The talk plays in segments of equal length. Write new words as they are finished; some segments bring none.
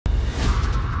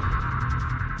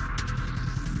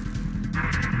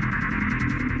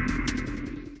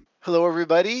Hello,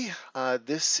 everybody.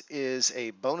 This is a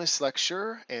bonus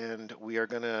lecture, and we are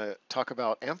going to talk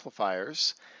about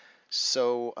amplifiers.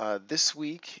 This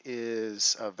week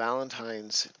is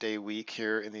Valentine's Day week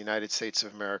here in the United States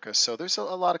of America. So there's a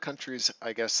lot of countries,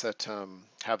 I guess, that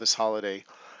have this holiday.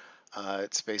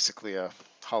 It's basically a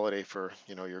holiday for,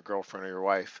 your girlfriend or your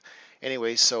wife.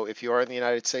 Anyway, so if you are in the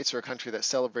United States or a country that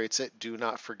celebrates it, do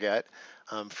not forget.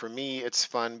 For me, it's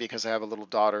fun because I have a little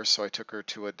daughter, so I took her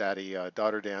to a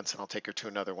daddy-daughter dance, and I'll take her to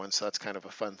another one. So that's kind of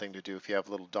a fun thing to do if you have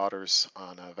little daughters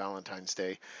on Valentine's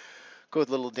Day. Go with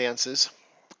little dances.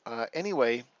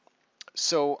 Anyway,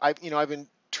 so I've been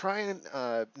trying.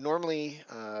 Normally,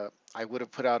 I would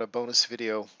have put out a bonus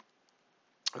video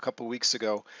a couple weeks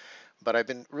ago, but I've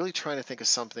been really trying to think of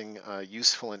something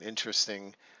useful and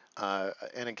interesting.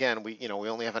 And again, we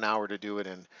only have an hour to do it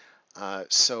in.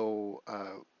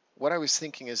 What I was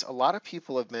thinking is a lot of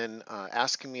people have been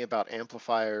asking me about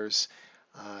amplifiers,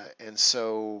 I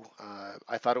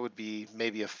thought it would be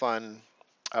maybe a fun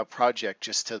project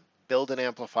just to build an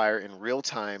amplifier in real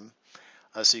time,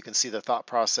 so you can see the thought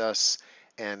process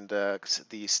and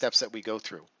the steps that we go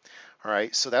through. All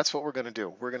right, so that's what we're going to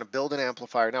do. We're going to build an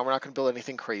amplifier. Now, we're not going to build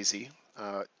anything crazy.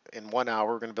 In 1 hour,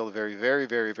 we're going to build a very, very,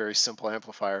 very, very simple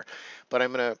amplifier. But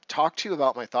I'm going to talk to you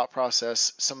about my thought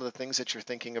process, some of the things that you're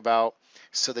thinking about,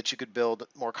 so that you could build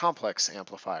more complex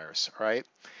amplifiers. All right,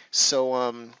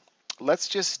 let's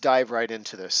just dive right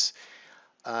into this.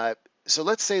 So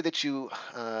let's say that you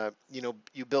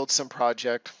build some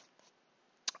project,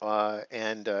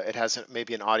 and it has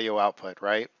maybe an audio output,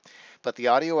 right? But the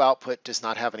audio output does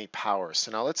not have any power.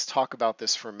 So now let's talk about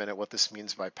this for a minute, what this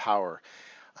means by power.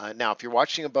 Now, if you're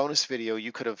watching a bonus video,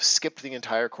 you could have skipped the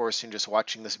entire course and just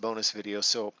watching this bonus video.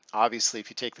 So obviously, if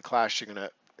you take the class, you're going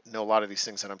to know a lot of these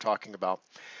things that I'm talking about.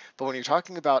 But when you're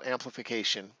talking about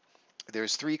amplification,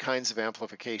 there's three kinds of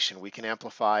amplification. We can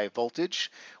amplify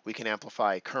voltage, we can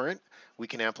amplify current, we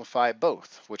can amplify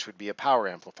both, which would be a power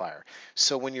amplifier.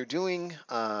 So when you're doing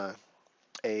a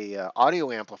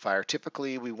audio amplifier,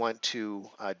 typically we want to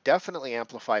definitely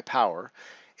amplify power,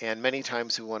 and many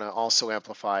times we want to also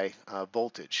amplify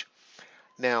voltage.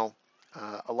 Now,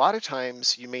 a lot of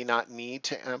times you may not need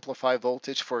to amplify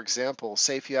voltage. For example,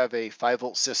 say if you have a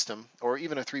 5-volt system or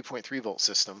even a 3.3-volt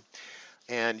system,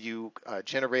 and you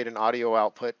generate an audio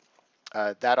output,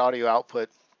 that audio output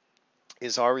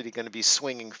is already going to be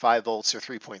swinging 5 volts or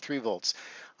 3.3 volts.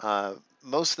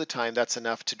 Most of the time, that's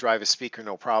enough to drive a speaker,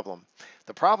 no problem.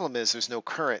 The problem is there's no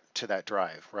current to that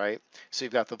drive, right? So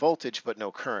you've got the voltage, but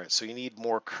no current. So you need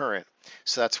more current.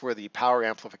 So that's where the power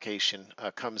amplification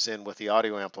comes in with the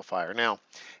audio amplifier. Now,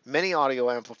 many audio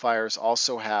amplifiers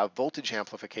also have voltage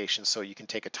amplification. So you can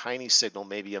take a tiny signal,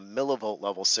 maybe a millivolt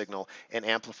level signal, and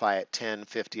amplify it 10,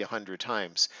 50, 100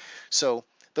 times. So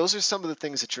those are some of the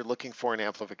things that you're looking for in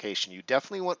amplification. You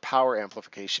definitely want power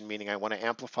amplification, meaning I want to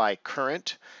amplify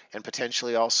current and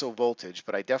potentially also voltage,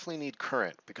 but I definitely need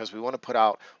current because we want to put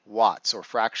out watts or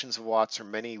fractions of watts or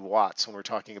many watts when we're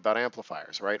talking about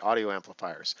amplifiers, right? Audio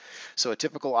amplifiers. So a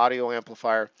typical audio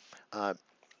amplifier,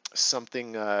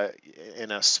 something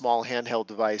in a small handheld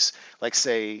device, like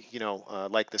say,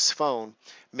 like this phone,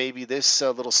 maybe this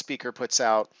little speaker puts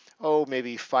out,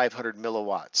 maybe 500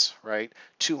 milliwatts, right?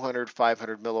 200,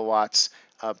 500 milliwatts.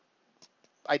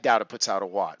 I doubt it puts out a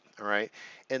watt, all right?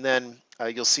 And then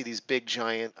you'll see these big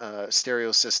giant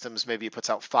stereo systems, maybe it puts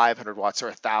out 500 watts or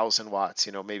 1,000 watts,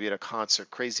 maybe at a concert,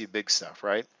 crazy big stuff,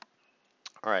 right?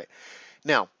 All right.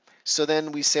 Now, so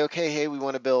then we say, okay, hey, we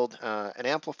want to build an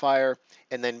amplifier,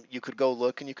 and then you could go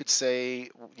look and you could say,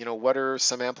 what are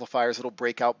some amplifiers, little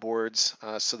breakout boards,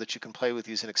 so that you can play with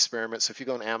these and experiment. So if you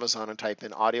go on Amazon and type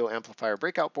in audio amplifier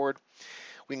breakout board,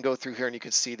 we can go through here and you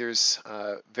can see there's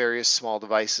various small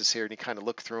devices here, and you kind of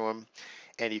look through them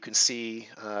and you can see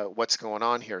what's going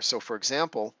on here. So for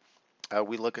example,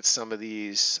 we look at some of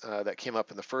these that came up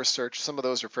in the first search. Some of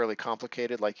those are fairly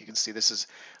complicated. Like you can see, this is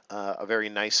a very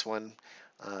nice one.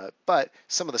 But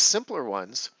some of the simpler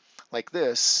ones, like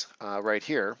this right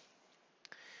here,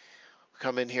 we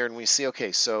come in here and we see,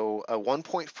 okay, so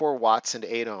 1.4 watts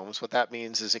into 8 ohms. What that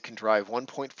means is it can drive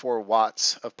 1.4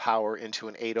 watts of power into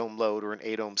an 8 ohm load or an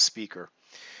 8 ohm speaker,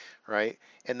 right?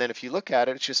 And then if you look at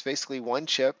it, it's just basically one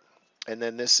chip, and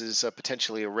then this is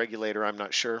potentially a regulator, I'm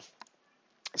not sure.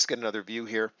 Let's get another view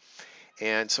here.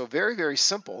 And so very, very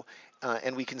simple.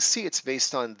 And we can see it's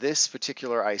based on this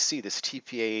particular IC, this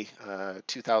TPA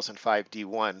 2005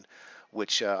 D1,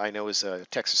 which I know is a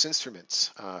Texas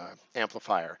Instruments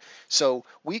amplifier. So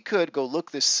we could go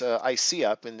look this IC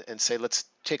up and say, let's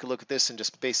take a look at this and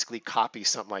just basically copy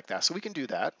something like that. So we can do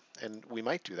that, and we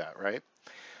might do that, right?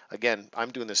 Again,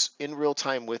 I'm doing this in real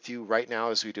time with you right now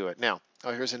as we do it. Now,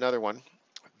 oh, here's another one.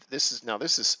 This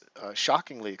is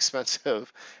shockingly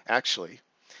expensive, actually,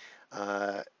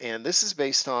 and this is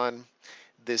based on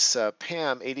this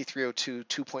PAM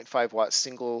 8302 2.5 watt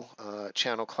single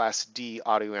channel Class D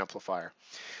audio amplifier.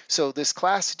 So this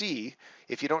Class D,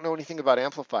 if you don't know anything about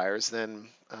amplifiers, then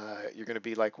you're going to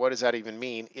be like, what does that even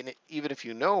mean? Even if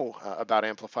you know about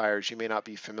amplifiers, you may not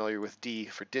be familiar with D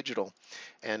for digital,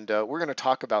 and we're going to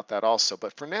talk about that also.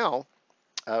 But for now,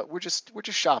 we're just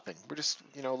shopping. We're just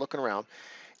looking around.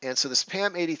 And so this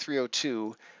PAM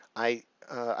 8302,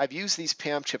 I've used these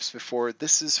PAM chips before.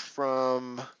 This is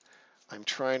from, I'm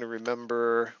trying to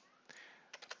remember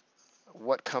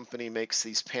what company makes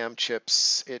these PAM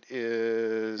chips. It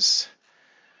is,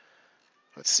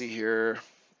 let's see here.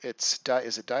 Is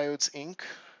it Diodes Inc?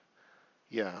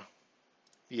 Yeah,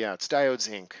 it's Diodes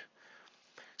Inc.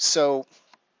 So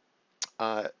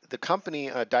the company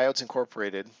Diodes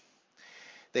Incorporated,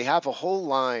 they have a whole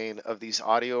line of these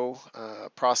audio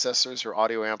processors or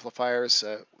audio amplifiers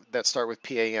that start with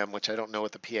PAM, which I don't know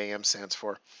what the PAM stands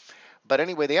for. But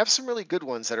anyway, they have some really good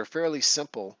ones that are fairly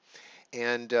simple.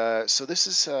 And so this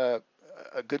is a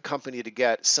good company to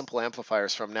get simple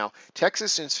amplifiers from. Now,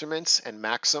 Texas Instruments and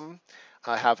Maxim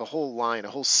have a whole line, a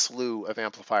whole slew of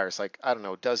amplifiers, like, I don't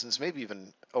know, dozens, maybe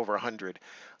even over 100.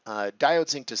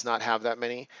 Diodes Inc. does not have that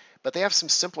many, but they have some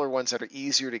simpler ones that are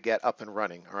easier to get up and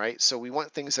running, all right? So we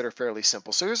want things that are fairly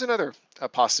simple. So here's another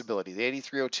possibility. The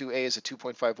 8302A is a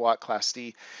 2.5 watt Class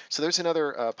D. So there's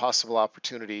another possible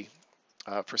opportunity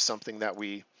for something that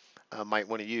we might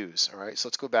want to use, all right? So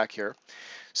let's go back here.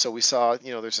 So we saw,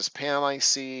 there's this PAM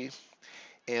IC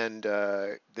and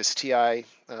this TI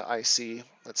IC.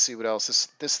 Let's see what else.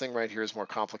 This thing right here is more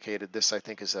complicated. This, I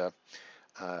think, is a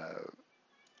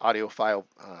audio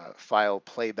file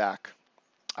playback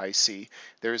IC.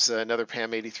 There's another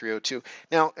PAM 8302.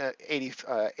 Now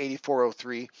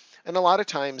 8403, and a lot of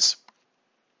times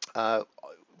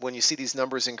when you see these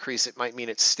numbers increase, it might mean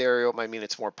it's stereo, it might mean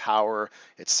it's more power,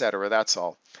 etc. That's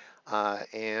all.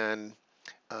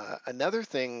 Another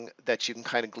thing that you can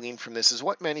kind of glean from this is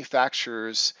what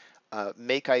manufacturers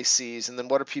make ICs, and then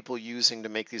what are people using to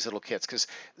make these little kits, because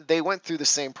they went through the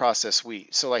same process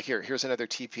so like here's another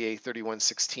TPA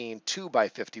 3116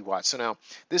 2x50 watts. So now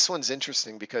this one's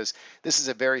interesting because this is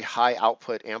a very high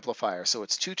output amplifier, so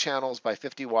it's 2 channels by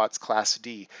 50 watts Class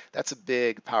D. That's a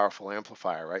big powerful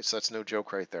amplifier, right? So that's no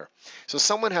joke right there. So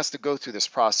someone has to go through this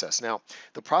process. Now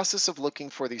the process of looking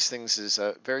for these things is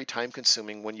very time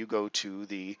consuming when you go to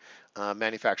the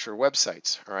manufacturer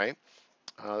websites, all right?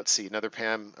 Let's see, another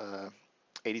PAM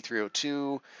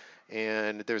 8302,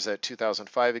 and there's that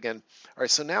 2005 again. All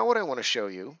right, so now what I want to show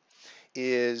you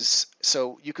is,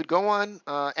 so you could go on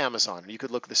Amazon, and you could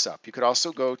look this up. You could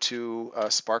also go to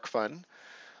SparkFun,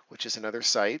 which is another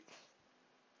site,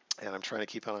 and I'm trying to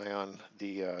keep an eye on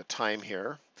the time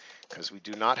here, because we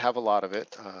do not have a lot of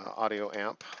it. Audio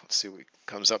amp, let's see what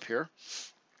comes up here.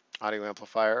 Audio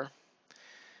amplifier,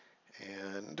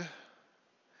 and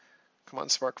come on,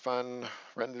 SparkFun,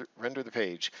 render the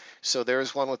page. So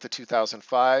there's one with the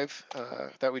 2005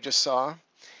 that we just saw.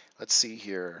 Let's see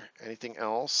here. Anything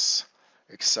else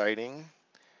exciting?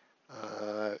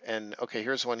 And okay,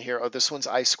 here's one here. Oh, this one's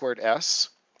I2S.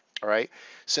 All right.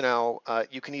 So now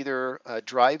you can either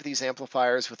drive these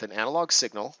amplifiers with an analog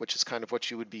signal, which is kind of what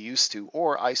you would be used to,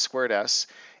 or I2S.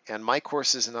 And my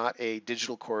course is not a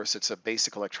digital course, it's a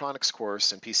basic electronics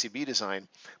course and PCB design,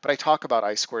 but I talk about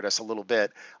I2S a little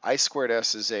bit.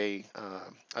 I2S is a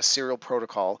serial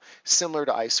protocol similar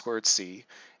to I2C,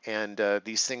 and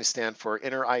these things stand for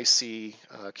inter IC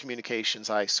communications,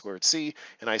 I2C,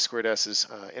 and I2S is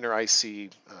inter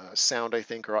IC sound, I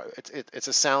think, or it's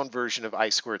a sound version of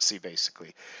I2C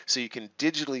basically. So you can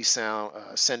digitally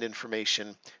send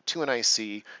information to an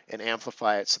IC and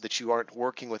amplify it so that you aren't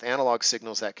working with analog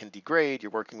signals that can degrade,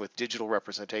 you're working with digital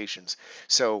representations.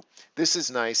 So this is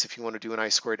nice if you want to do an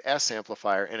I2S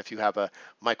amplifier, and if you have a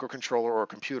microcontroller or a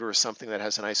computer or something that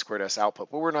has an I2S output,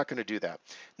 but we're not going to do that.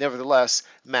 Nevertheless,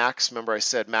 remember I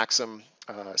said Maxim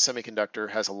Semiconductor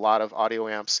has a lot of audio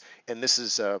amps, and this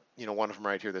is one of them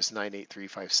right here, this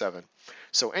 98357.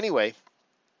 So anyway,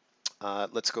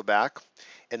 let's go back,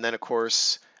 and then of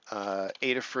course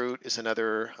Adafruit is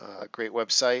another great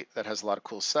website that has a lot of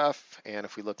cool stuff. And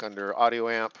if we look under audio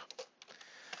amp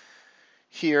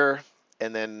here,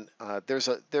 and then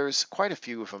there's quite a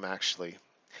few of them actually.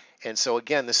 And so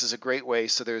again, this is a great way.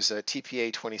 So there's a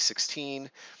TPA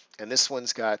 2016, and this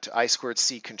one's got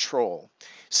I2C control.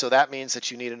 So that means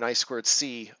that you need an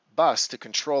I2C bus to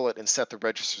control it and set the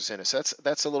registers in it. So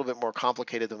that's a little bit more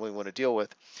complicated than we want to deal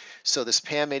with. So this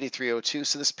PAM 8302,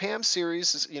 so this PAM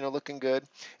series is looking good.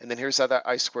 And then here's that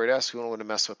I squared S. We don't want to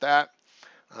mess with that.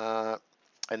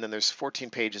 And then there's 14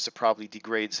 pages that probably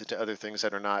degrades into other things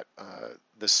that are not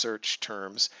the search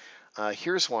terms.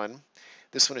 Here's one.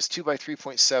 This one is 2 by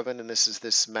 3.7, and this is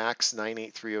this Max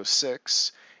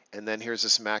 98306. And then here's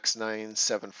this Max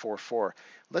 9744.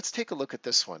 Let's take a look at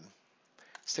this one.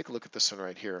 Let's take a look at this one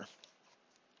right here.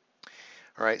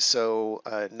 All right, so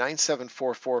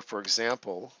 9744, for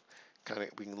example,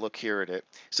 we can look here at it.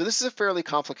 So this is a fairly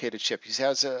complicated chip. He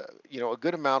has a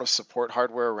good amount of support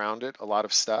hardware around it, a lot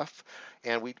of stuff,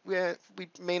 and we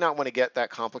may not want to get that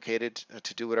complicated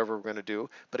to do whatever we're going to do.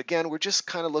 But again, we're just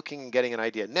kind of looking and getting an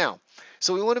idea. Now,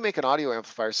 so we want to make an audio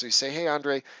amplifier. So you say, hey,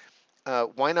 Andre,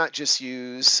 why not just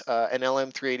use an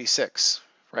LM386,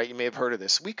 right? You may have heard of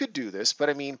this. We could do this, but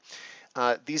I mean,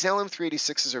 these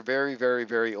LM386s are very, very,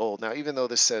 very old. Now, even though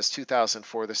this says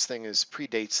 2004, this thing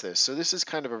predates this. So this is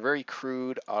kind of a very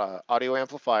crude audio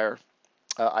amplifier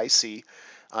IC.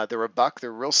 They're a buck.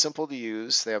 They're real simple to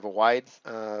use. They have a wide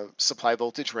supply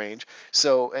voltage range.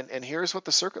 So, and here's what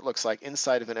the circuit looks like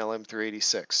inside of an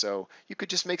LM386. So you could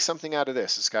just make something out of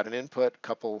this. It's got an input, a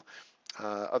couple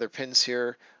other pins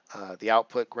here, the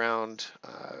output, ground,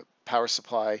 power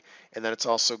supply, and then it's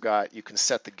also got, you can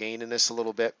set the gain in this a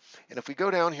little bit. And if we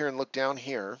go down here and look down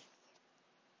here,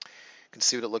 you can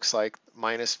see what it looks like: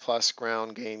 minus, plus,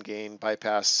 ground, gain,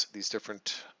 bypass, these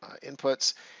different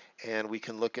inputs. And we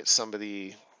can look at some of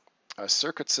the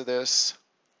circuits of this.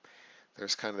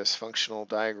 There's kind of this functional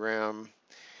diagram.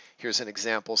 Here's an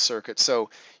example circuit.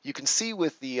 So you can see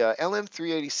with the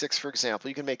LM386, for example,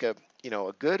 you can make a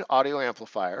good audio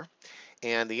amplifier,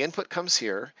 and the input comes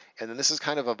here, and then this is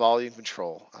kind of a volume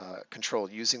control,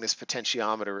 using this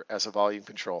potentiometer as a volume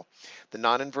control. The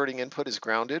non-inverting input is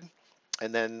grounded,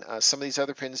 and then some of these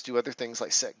other pins do other things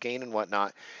like set gain and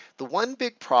whatnot. The one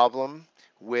big problem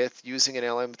with using an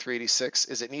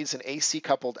LM386 is it needs an AC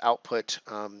coupled output,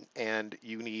 and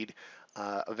you need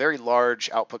a very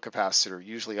large output capacitor,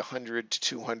 usually 100 to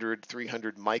 200,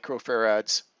 300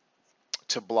 microfarads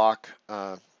to block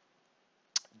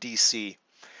DC,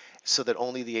 so that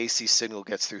only the AC signal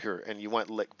gets through here. And you want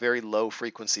very low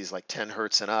frequencies, like 10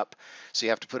 hertz and up. So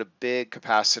you have to put a big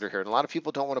capacitor here. And a lot of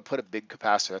people don't want to put a big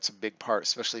capacitor. That's a big part,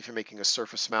 especially if you're making a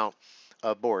surface mount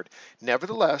board.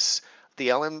 Nevertheless, the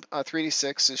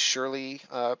LM386 is surely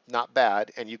not bad,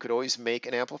 and you could always make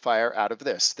an amplifier out of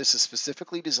this. This is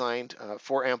specifically designed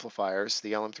for amplifiers,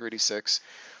 the LM386,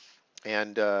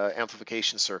 and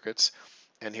amplification circuits.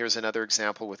 And here's another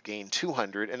example with gain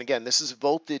 200. And again, this is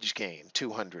voltage gain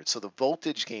 200. So the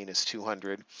voltage gain is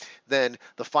 200. Then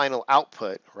the final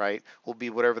output, right, will be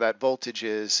whatever that voltage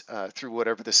is through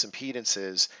whatever this impedance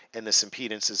is. And this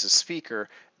impedance is a speaker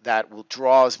that will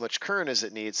draw as much current as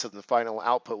it needs. So the final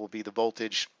output will be the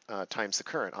voltage times the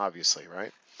current, obviously,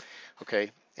 right? Okay.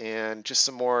 And just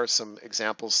some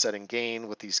examples setting gain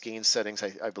with these gain settings.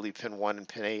 I believe pin 1 and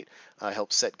pin 8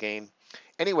 help set gain.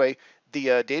 Anyway,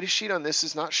 the data sheet on this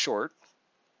is not short,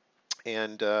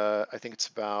 and I think it's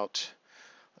about,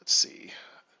 let's see,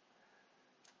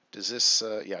 does this,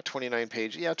 yeah, 29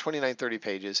 pages, yeah, 29, 30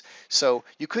 pages. So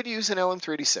you could use an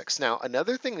LM386. Now,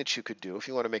 another thing that you could do if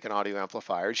you want to make an audio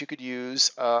amplifier is you could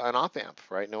use an op amp,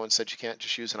 right? No one said you can't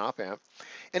just use an op amp.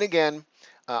 And again,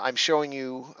 I'm showing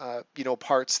you,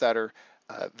 parts that are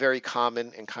very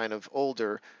common and kind of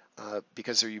older,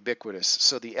 because they're ubiquitous.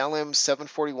 So the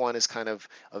LM741 is kind of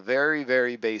a very,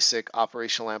 very basic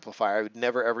operational amplifier. I would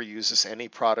never ever use this in any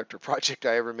product or project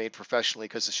I ever made professionally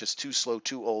because it's just too slow,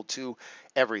 too old, too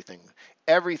everything.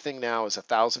 Everything now is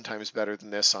 1,000 times better than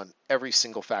this on every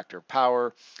single factor: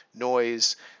 power,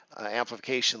 noise,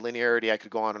 amplification, linearity. I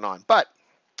could go on and on. But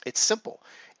it's simple.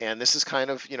 And this is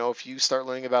kind of, if you start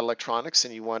learning about electronics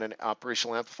and you want an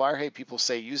operational amplifier, hey, people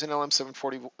say use an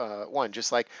LM741.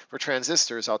 Just like for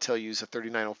transistors, I'll tell you use a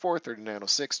 3904,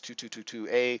 3906,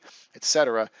 2222A,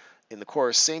 etc. in the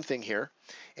course. Same thing here.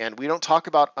 And we don't talk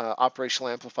about operational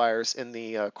amplifiers in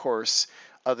the course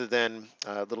other than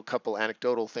a little couple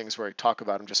anecdotal things where I talk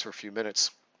about them just for a few minutes.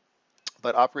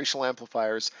 But operational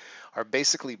amplifiers are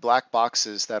basically black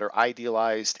boxes that are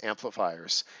idealized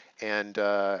amplifiers. And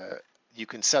you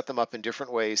can set them up in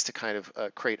different ways to kind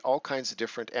of create all kinds of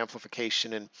different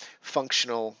amplification and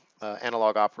functional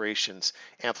analog operations.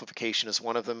 Amplification is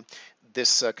one of them.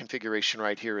 This configuration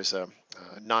right here is a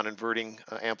non-inverting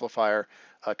amplifier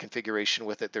configuration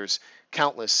with it. There's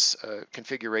countless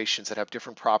configurations that have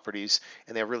different properties,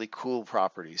 and they have really cool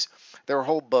properties. There are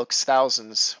whole books,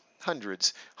 thousands,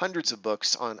 hundreds of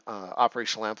books on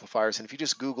operational amplifiers. And if you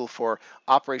just Google for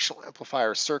operational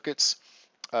amplifier circuits,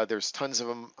 there's tons of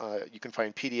them. You can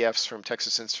find PDFs from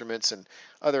Texas Instruments and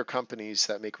other companies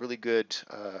that make really good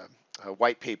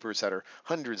white papers that are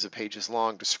hundreds of pages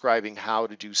long describing how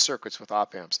to do circuits with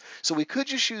op amps. So we could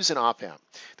just use an op amp.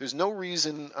 There's no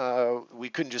reason we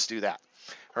couldn't just do that.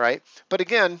 All right. But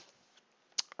again,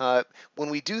 when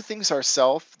we do things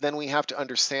ourselves, then we have to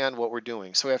understand what we're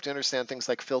doing. So we have to understand things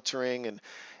like filtering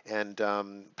and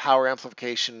power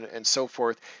amplification and so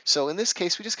forth. So in this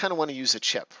case, we just kind of want to use a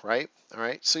chip, right? All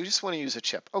right, so you just want to use a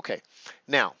chip. Okay,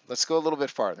 now let's go a little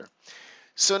bit farther.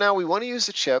 So now we want to use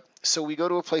a chip, so we go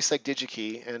to a place like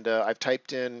DigiKey, and I've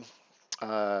typed in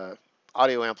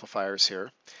audio amplifiers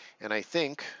here, and I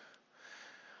think,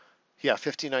 yeah,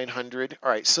 5900. All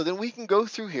right, so then we can go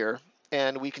through here,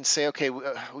 and we can say, okay,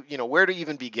 you know, where to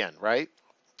even begin, right?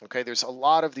 Okay, there's a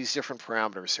lot of these different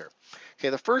parameters here. Okay,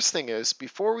 the first thing is,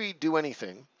 before we do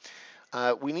anything,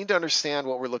 we need to understand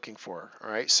what we're looking for.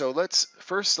 All right, so let's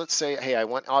say, hey, I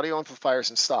want audio amplifiers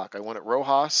in stock. I want it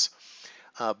RoHS,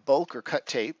 bulk or cut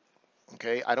tape.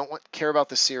 Okay, I don't care about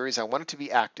the series. I want it to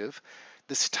be active.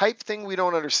 This type thing, we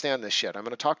don't understand this yet. I'm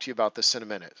going to talk to you about this in a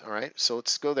minute. All right, so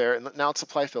let's go there, and now let's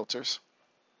apply filters.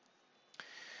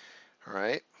 All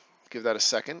right, give that a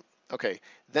second. Okay,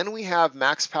 then we have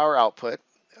max power output.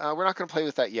 We're not going to play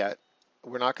with that yet.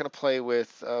 We're not going to play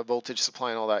with voltage supply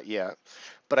and all that yet,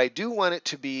 but I do want it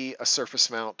to be a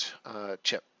surface mount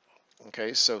chip.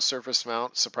 Okay, so surface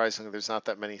mount, surprisingly, there's not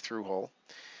that many through hole.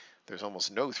 There's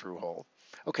almost no through hole.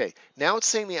 Okay, now it's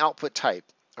saying the output type.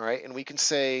 All right, and we can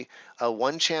say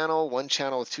one channel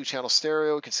with two-channel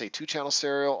stereo. We can say two-channel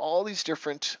stereo, all these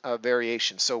different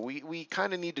variations. So we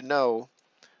kind of need to know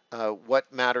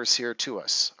what matters here to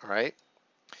us. All right.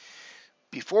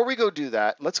 Before we go do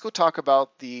that, let's go talk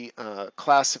about the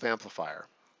class of amplifier.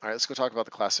 All right, let's go talk about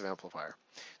the class of amplifier.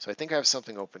 So I think I have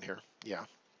something open here. Yeah.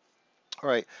 All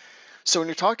right. So when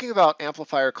you're talking about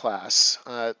amplifier class,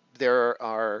 there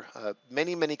are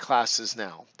many classes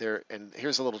now. And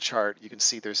here's a little chart. You can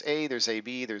see there's A, there's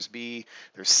AB, there's B,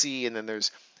 there's C, and then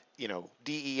there's, you know,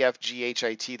 D, E, F, G, H,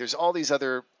 I, T. There's all these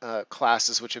other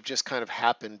classes which have just kind of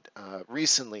happened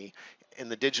recently in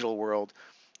the digital world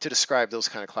to describe those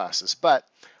kind of classes. But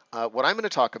what I'm going to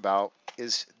talk about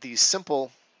is these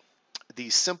simple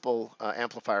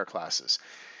amplifier classes.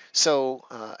 So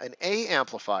an A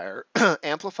amplifier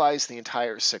amplifies the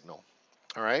entire signal.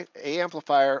 All right, A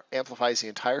amplifier amplifies the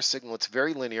entire signal. It's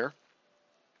very linear,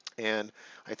 and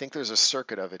I think there's a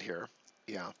circuit of it here.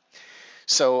 Yeah.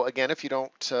 So again, if you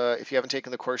haven't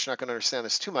taken the course, you're not going to understand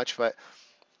this too much, but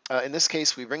in this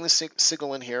case, we bring the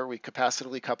signal in here, we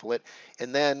capacitively couple it,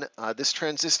 and then this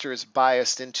transistor is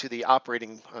biased into the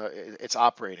operating, it's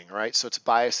operating, right? So it's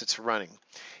biased, it's running.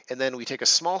 And then we take a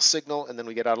small signal, and then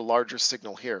we get out a larger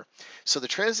signal here. So the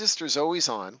transistor is always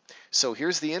on. So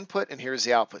here's the input, and here's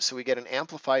the output. So we get an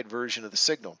amplified version of the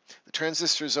signal. The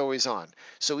transistor is always on.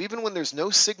 So even when there's no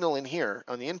signal in here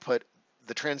on the input,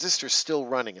 the transistor is still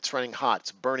running. It's running hot.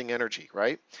 It's burning energy,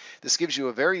 right? This gives you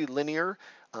a very linear,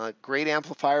 great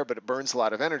amplifier, but it burns a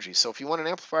lot of energy. So if you want an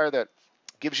amplifier that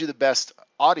gives you the best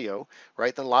audio,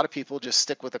 right, then a lot of people just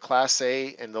stick with a Class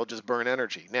A and they'll just burn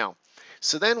energy. Now,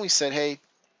 so then we said, hey,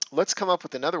 let's come up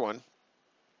with another one,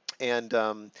 and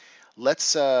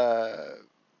let's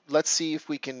see if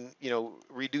we can, you know,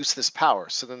 reduce this power.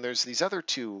 So then there's these other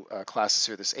two classes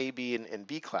here, this A, B, and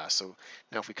B class. So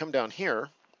now if we come down here,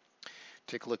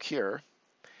 take a look here.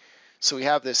 So we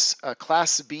have this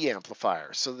Class B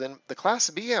amplifier. So then the Class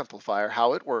B amplifier,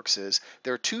 how it works is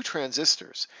there are two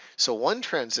transistors. So one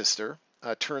transistor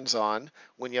turns on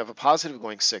when you have a positive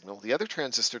going signal. The other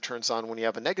transistor turns on when you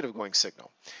have a negative going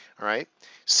signal. All right.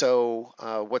 So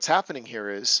what's happening here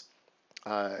is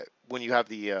when you have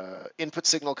the input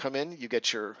signal come in, you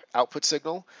get your output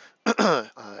signal.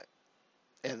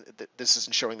 And this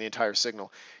isn't showing the entire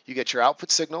signal. You get your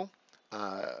output signal,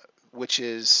 which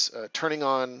is turning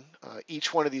on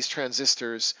each one of these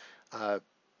transistors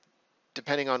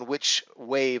depending on which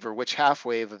wave or which half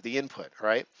wave of the input. All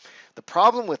right. The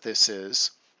problem with this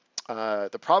is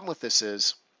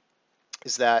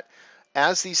that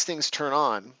as these things turn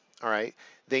on, all right,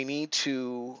 they need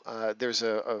to. There's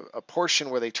a portion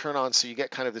where they turn on, so you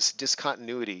get kind of this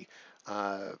discontinuity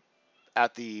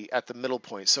at the middle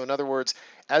point. So in other words,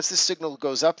 as the signal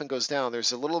goes up and goes down,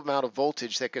 there's a little amount of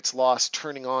voltage that gets lost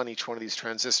turning on each one of these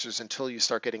transistors until you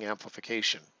start getting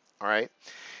amplification. All right.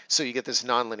 So you get this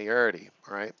nonlinearity.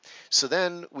 All right. So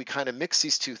then we kind of mix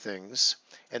these two things,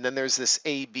 and then there's this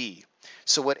AB.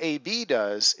 So what AB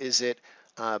does is it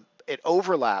it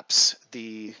overlaps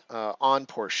the on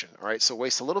portion, all right? So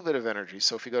wastes a little bit of energy.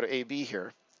 So if you go to AB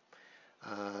here,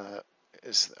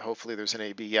 hopefully there's an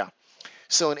AB, yeah.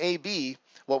 So in AB,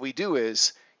 what we do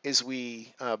is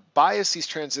we bias these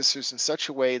transistors in such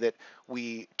a way that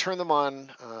we turn them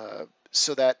on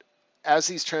so that as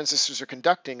these transistors are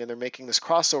conducting and they're making this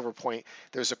crossover point,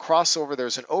 there's a crossover,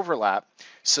 there's an overlap,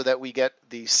 so that we get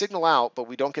the signal out, but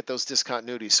we don't get those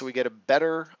discontinuities. So we get a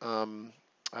better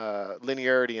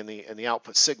linearity in the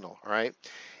output signal, all right?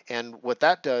 And what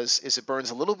that does is it burns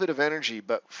a little bit of energy,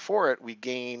 but for it we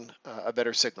gain a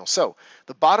better signal. So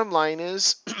the bottom line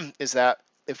is is that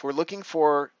if we're looking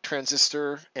for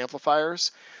transistor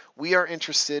amplifiers, we are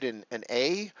interested in an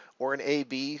A or an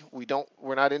AB.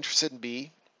 We're not interested in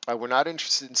B. We're not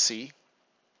interested in C.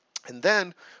 And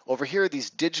then over here are these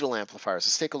digital amplifiers.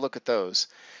 Let's take a look at those.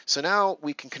 So now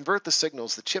we can convert the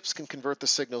signals. The chips can convert the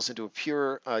signals into a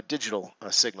pure digital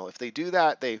signal. If they do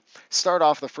that, they start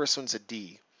off, the first one's a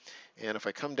D. And if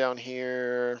I come down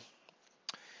here,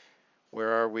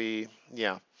 where are we?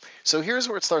 Yeah. So here's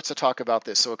where it starts to talk about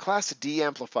this. So a class D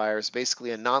amplifier is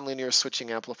basically a nonlinear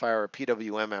switching amplifier or a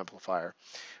PWM amplifier.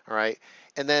 All right.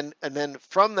 And then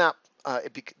from that,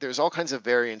 there's all kinds of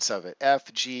variants of it,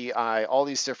 F, G, I, all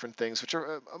these different things, which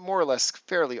are more or less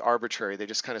fairly arbitrary. They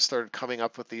just kind of started coming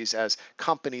up with these as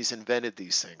companies invented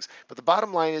these things. But the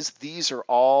bottom line is these are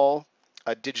all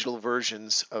digital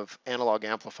versions of analog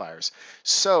amplifiers.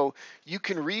 So you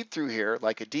can read through here,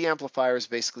 like a D amplifier is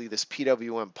basically this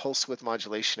PWM, pulse width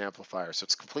modulation amplifier. So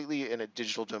it's completely in a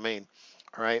digital domain,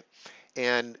 all right?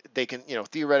 And they can,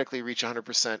 theoretically reach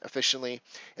 100% efficiently.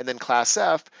 And then class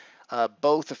F,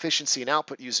 both efficiency and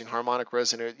output using harmonic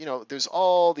resonant. There's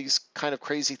all these kind of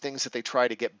crazy things that they try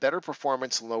to get better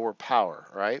performance, lower power,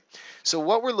 right? So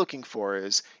what we're looking for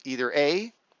is either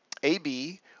A,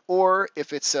 AB, or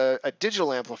if it's a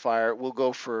digital amplifier, we'll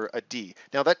go for a D.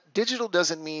 Now that digital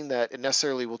doesn't mean that it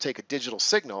necessarily will take a digital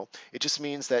signal. It just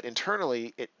means that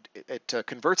internally it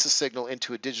converts the signal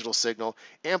into a digital signal,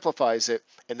 amplifies it,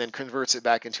 and then converts it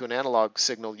back into an analog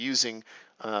signal using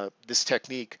this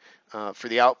technique for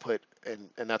the output, and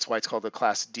that's why it's called the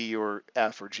class D or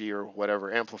F or G or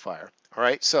whatever amplifier. All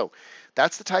right, so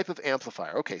that's the type of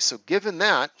amplifier. Okay, so given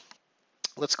that,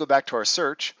 let's go back to our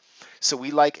search. So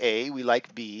we like A, we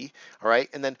like B, all right,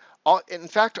 and then in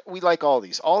fact we like all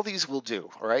these. All these will do,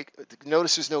 all right.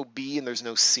 Notice there's no B and there's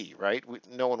no C, right?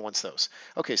 No one wants those.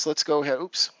 Okay, so let's go ahead.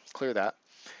 Oops, clear that.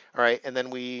 All right, and then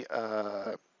we've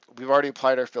already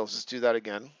applied our filters. Let's do that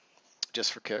again,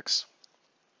 just for kicks.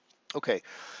 Okay,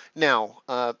 now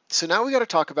so now we got to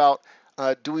talk about.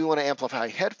 Do we want to amplify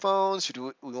headphones, or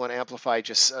do we want to amplify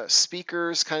just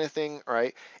speakers kind of thing, all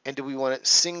right? And do we want it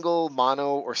single,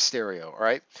 mono, or stereo, all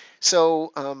right?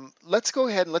 So let's go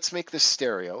ahead and let's make this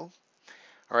stereo,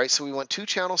 all right? So we want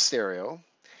 2-channel stereo,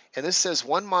 and this says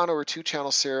 1 mono or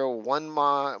 2-channel stereo, 1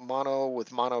 mono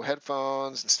with mono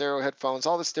headphones and stereo headphones,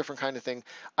 all this different kind of thing.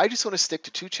 I just want to stick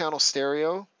to 2-channel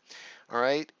stereo, all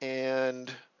right?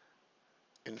 And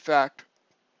in fact,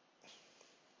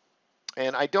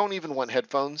 and I don't even want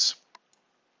headphones.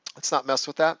 Let's not mess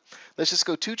with that. Let's just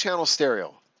go 2-channel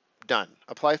stereo. Done.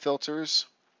 Apply filters.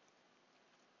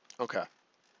 Okay. All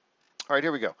right,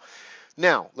 here we go.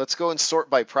 Now, let's go and sort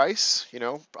by price.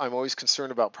 I'm always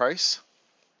concerned about price.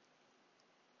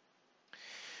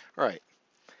 All right.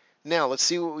 Now, let's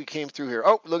see what we came through here.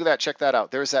 Oh, look at that. Check that out.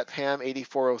 There's that PAM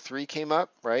 8403 came up,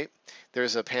 right?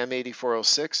 There's a PAM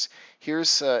 8406.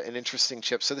 Here's an interesting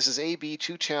chip. So this is AB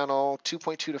 2-channel,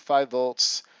 2.2 to 5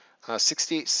 volts,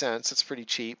 68 cents. That's pretty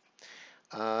cheap.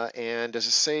 And does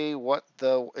it say what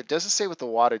it doesn't say what the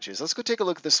wattage is. Let's go take a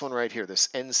look at this one right here, this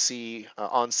NC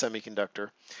on semiconductor.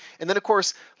 And then of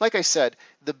course, like I said,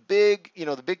 the big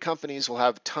companies will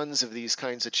have tons of these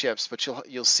kinds of chips, but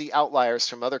you'll see outliers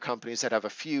from other companies that have a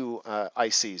few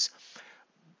ICs.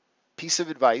 Piece of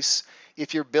advice,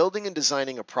 if you're building and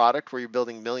designing a product where you're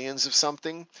building millions of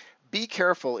something, be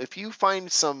careful. If you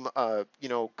find some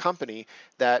company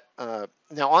that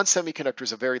now On Semiconductor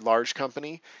is a very large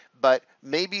company, but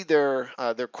maybe their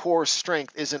core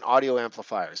strength isn't audio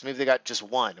amplifiers. Maybe they got just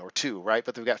 1 or 2, right?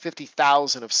 But they've got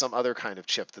 50,000 of some other kind of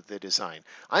chip that they design.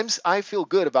 I feel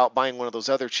good about buying one of those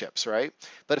other chips, right?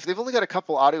 But if they've only got a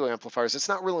couple audio amplifiers, it's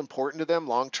not real important to them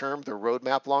long term, their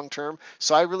roadmap long term.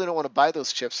 So I really don't want to buy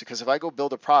those chips, because if I go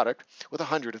build a product with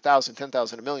 100, 1,000,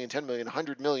 10,000, a million, 10 million,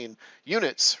 100 million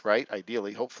units, right?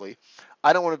 Ideally, hopefully,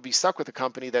 I don't want to be stuck with a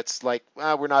company that's like,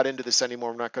 we're not into this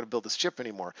anymore, we're not going to build this chip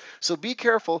anymore. So be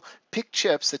careful, pick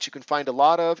chips that you can find a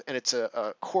lot of, and it's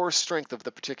a core strength of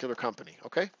the particular company,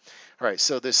 okay? All right,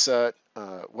 so this,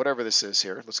 whatever this is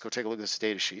here, let's go take a look at this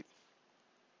data sheet.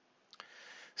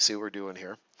 See what we're doing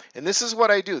here. And this is what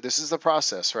I do. This is the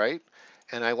process, right?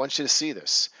 And I want you to see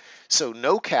this. So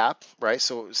no cap, right?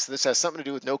 So this has something to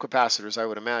do with no capacitors, I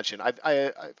would imagine.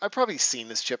 I've probably seen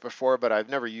this chip before, but I've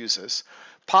never used this.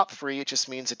 Pop free, it just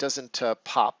means it doesn't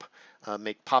pop,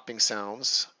 make popping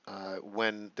sounds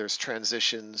when there's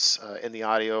transitions in the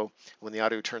audio. When the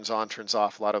audio turns on, turns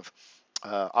off, a lot of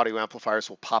audio amplifiers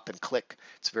will pop and click.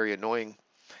 It's very annoying.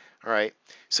 All right,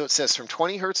 so it says from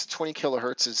 20 hertz to 20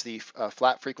 kilohertz is the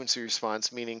flat frequency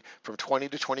response, meaning from 20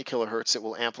 to 20 kilohertz it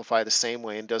will amplify the same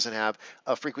way and doesn't have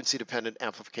a frequency dependent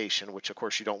amplification, which of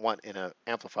course you don't want in an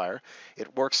amplifier.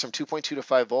 It works from 2.2 to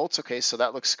 5 volts. Okay, so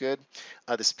that looks good.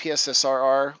 This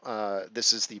PSSRR,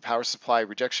 this is the power supply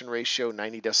rejection ratio,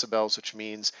 90 decibels, which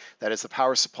means that as the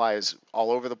power supply is all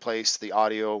over the place, the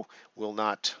audio will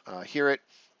not hear it.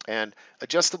 And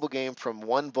adjustable gain from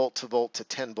 1 volt to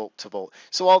 10 volt to volt.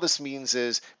 So all this means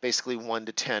is basically 1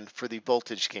 to 10 for the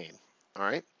voltage gain. All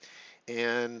right,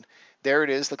 and there it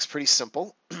is. Looks pretty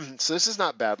simple. So this is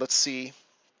not bad. Let's see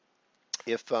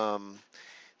if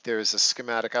there's a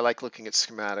schematic. I like looking at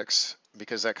schematics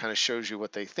because that kind of shows you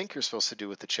what they think you're supposed to do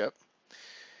with the chip.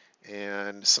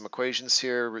 And some equations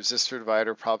here. Resistor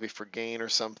divider, probably for gain or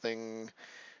something.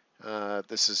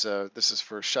 This is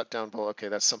for shutdown volt. Okay,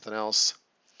 that's something else.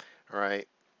 All right,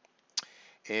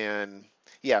 and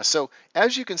yeah, so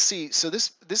as you can see, so this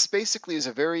basically is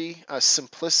a very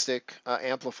simplistic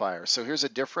amplifier. So here's a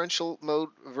differential mode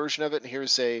version of it, and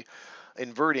here's a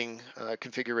inverting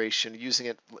configuration using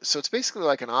it. So it's basically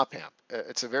like an op amp.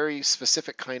 It's a very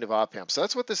specific kind of op amp. So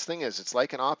that's what this thing is. It's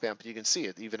like an op amp. You can see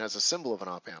it even has a symbol of an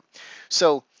op amp.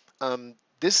 So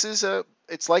this is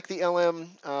it's like the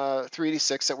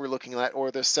LM386 that we're looking at,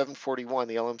 or the 741,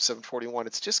 the LM741.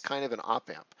 It's just kind of an op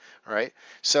amp, all right?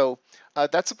 So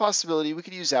that's a possibility. We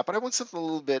could use that, but I want something a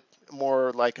little bit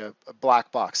more like a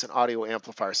black box, an audio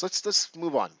amplifier. So let's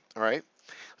move on, all right?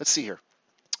 Let's see here.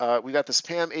 We got this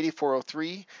PAM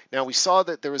 8403. Now we saw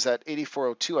that there was that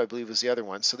 8402, I believe was the other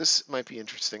one. So this might be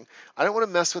interesting. I don't want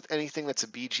to mess with anything that's a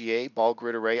BGA, ball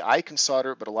grid array. I can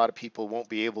solder it, but a lot of people won't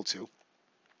be able to.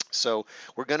 So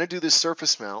we're going to do this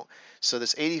surface mount. So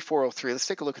this 8403, let's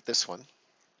take a look at this one.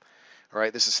 All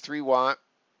right, this is 3 watt.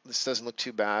 This doesn't look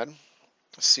too bad.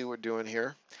 Let's see what we're doing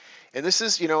here. And this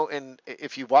is, you know, and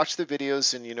if you watch the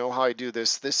videos and you know how I do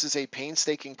this, this is a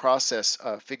painstaking process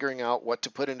figuring out what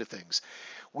to put into things.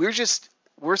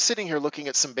 We're sitting here looking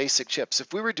at some basic chips.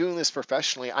 If we were doing this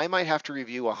professionally, I might have to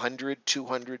review 100,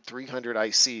 200, 300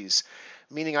 ICs,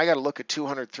 meaning I got to look at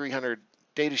 200, 300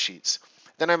 data sheets.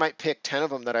 Then I might pick 10 of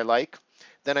them that I like.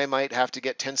 Then I might have to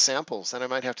get 10 samples. Then I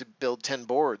might have to build 10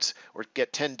 boards or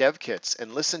get 10 dev kits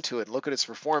and listen to it and look at its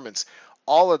performance.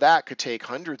 All of that could take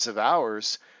hundreds of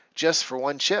hours just for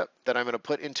one chip that I'm going to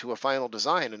put into a final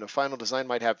design. And a final design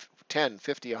might have 10,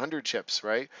 50, 100 chips,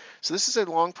 right? So this is a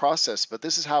long process, but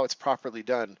this is how it's properly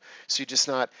done. So you're just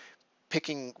not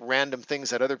picking random things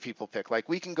that other people pick. Like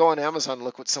we can go on Amazon and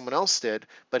look what someone else did,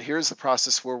 but here's the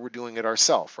process where we're doing it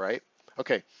ourselves, right?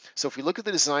 Okay, so if we look at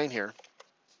the design here,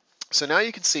 so now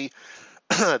you can see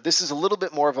this is a little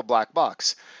bit more of a black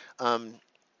box.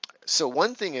 So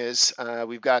one thing is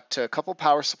we've got a couple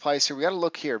power supplies here. We got to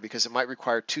look here because it might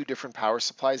require 2 different power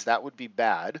supplies. That would be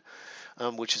bad,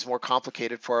 which is more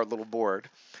complicated for our little board.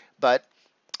 But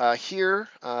here,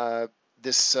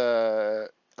 this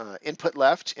input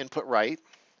left, input right.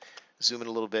 Zoom in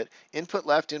a little bit. Input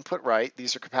left, input right.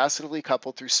 These are capacitively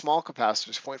coupled through small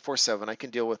capacitors, 0.47. I can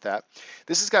deal with that.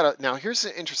 This has got a, now here's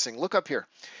an interesting, look up here.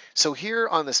 So here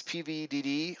on this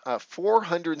PVDD,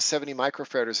 470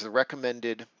 microfarad is the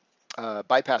recommended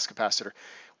bypass capacitor.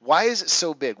 Why is it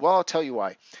so big? Well, I'll tell you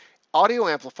why. Audio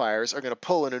amplifiers are going to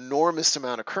pull an enormous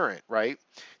amount of current, right?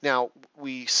 Now,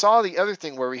 we saw the other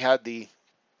thing where we had the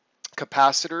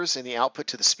capacitors in the output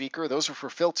to the speaker. Those were for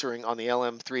filtering on the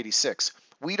LM386.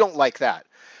 We don't like that,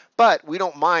 but we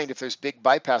don't mind if there's big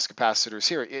bypass capacitors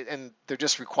here, and they're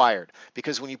just required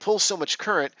because when you pull so much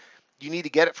current, you need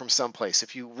to get it from someplace.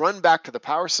 If you run back to the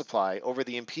power supply over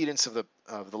the impedance of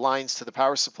the lines to the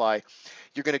power supply,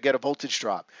 you're going to get a voltage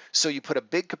drop. So you put a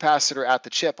big capacitor at the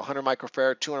chip, 100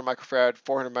 microfarad, 200 microfarad,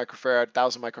 400 microfarad,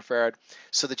 1000 microfarad,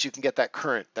 so that you can get that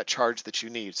current, that charge that you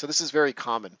need. So this is very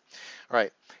common. All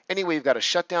right. Anyway, you've got a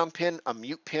shutdown pin, a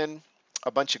mute pin,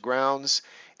 a bunch of grounds,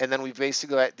 and then we've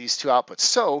basically got these 2 outputs.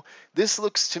 So this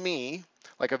looks to me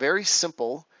like a very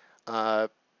simple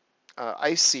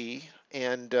IC,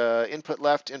 and input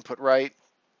left, input right,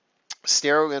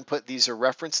 stereo input. These are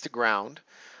reference to ground.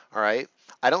 All right.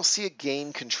 I don't see a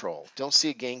gain control. Don't see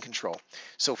a gain control.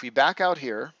 So if we back out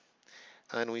here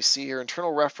and we see here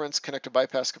internal reference, connect to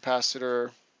bypass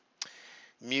capacitor,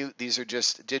 mute. These are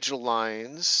just digital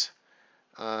lines.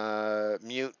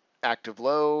 mute, active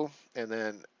low, and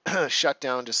then shut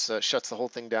down just shuts the whole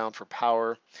thing down for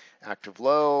power, active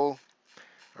low.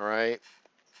 All right,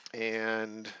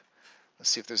 and let's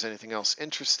see if there's anything else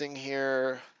interesting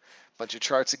here. Bunch of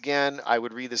charts again. I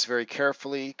would read this very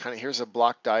carefully. Kind of here's a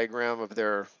block diagram of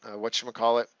their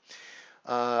whatchamacallit.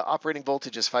 Operating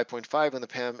voltage is 5.5 and the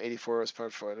PAM 84 is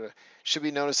part of. Should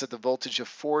be noticed that the voltage of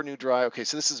 4 new dry. Okay,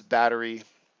 so this is battery.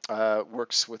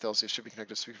 Works with LCD, should be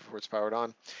connected to speaker before it's powered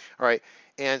on. All right,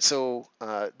 and so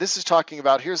this is talking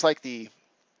about, here's like the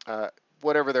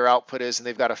whatever their output is, and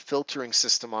they've got a filtering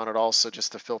system on it also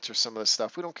just to filter some of the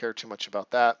stuff. We don't care too much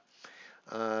about that.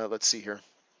 Let's see here.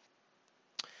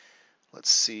 Let's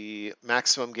see,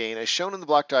 maximum gain. As shown in the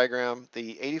block diagram,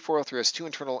 the 8403 has 2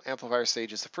 internal amplifier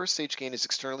stages. The first stage gain is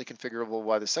externally configurable,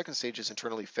 while the second stage is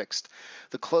internally fixed.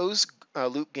 The closed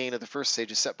loop gain of the first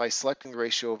stage is set by selecting the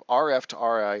ratio of RF to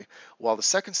RI, while the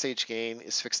second stage gain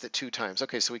is fixed at 2 times.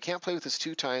 Okay, so we can't play with this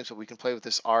 2 times, but we can play with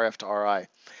this RF to RI.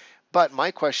 But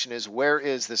my question is, where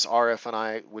is this RF and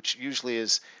I, which usually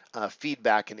is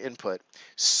feedback and input?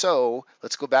 So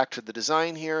let's go back to the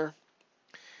design here,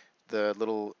 the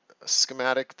little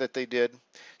schematic that they did.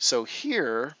 So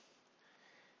here,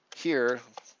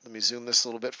 let me zoom this a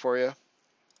little bit for you.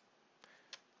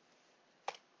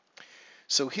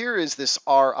 So here is this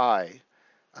RI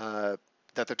that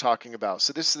they're talking about.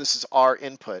 So this is R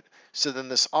input. So then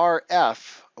this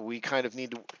RF, we kind of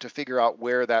need to figure out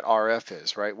where that RF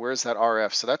is, right? Where's that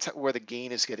RF? So that's where the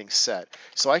gain is getting set.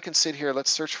 So I can sit here,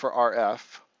 let's search for RF,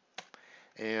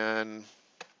 and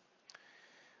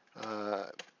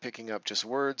picking up just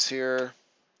words here.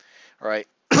 All right,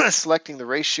 selecting the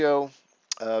ratio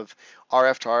of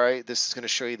RF to RI. This is going to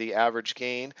show you the average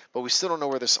gain, but we still don't know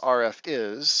where this RF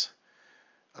is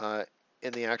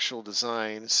in the actual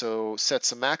design. So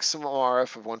sets a maximum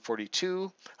RF of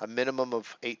 142, a minimum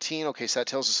of 18. Okay, so that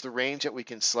tells us the range that we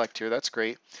can select here. That's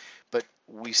great, but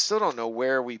we still don't know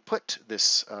where we put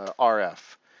this RF.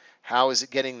 How is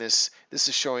it getting this? This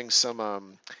is showing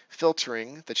some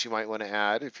filtering that you might want to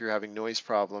add if you're having noise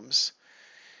problems.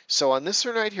 So on this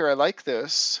one right here, I like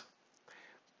this,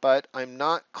 but I'm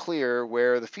not clear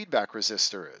where the feedback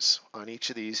resistor is on each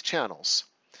of these channels.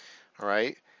 All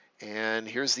right, and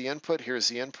here's the input,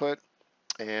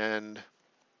 and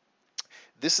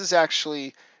this is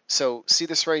actually, so see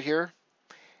this right here?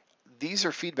 These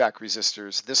are feedback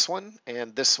resistors, this one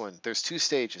and this one. There's 2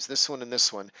 stages, this one and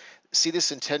this one. See this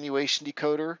attenuation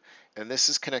decoder? And this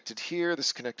is connected here, this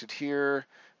is connected here,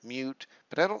 mute,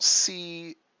 but I don't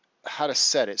see how to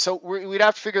set it. So we'd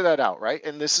have to figure that out, right?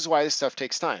 And this is why this stuff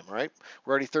takes time, right?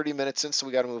 We're already 30 minutes in, so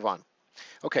we got to move on.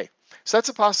 Okay, so that's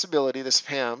a possibility, this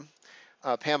PAM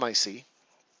IC.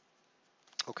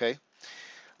 Okay.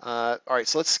 All right,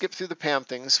 so let's skip through the PAM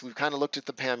things. We've kind of looked at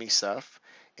the PAM-y stuff.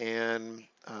 And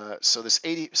so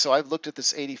I've looked at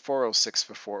this 8406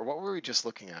 before. What were we just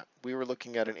looking at? We were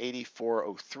looking at an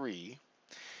 8403.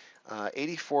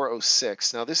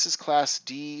 8406. Now this is class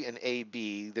D and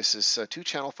AB. This is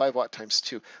 2-channel 5 watt times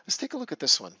 2. Let's take a look at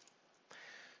this one.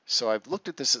 So I've looked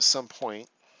at this at some point,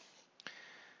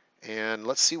 and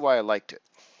let's see why I liked it.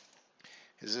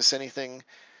 Is this anything?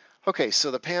 Okay, so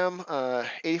the PAM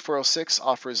 8406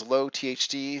 offers low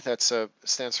THD. That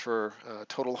stands for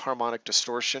total harmonic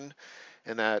distortion,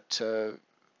 and that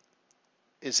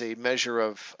is a measure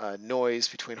of noise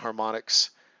between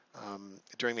harmonics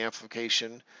during the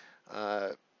amplification.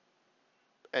 And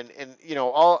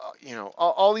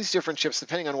all these different chips,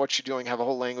 depending on what you're doing, have a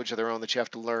whole language of their own that you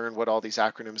have to learn what all these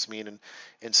acronyms mean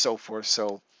and so forth.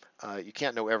 So you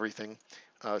can't know everything.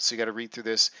 So you got to read through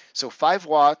this. So 5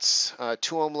 watts,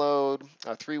 2 ohm load,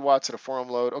 3 watts at a 4 ohm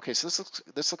load. Okay, so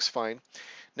this looks fine.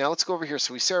 Now let's go over here.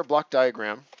 So we see our block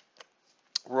diagram.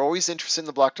 We're always interested in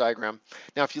the block diagram.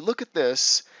 Now if you look at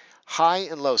this, high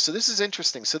and low. So this is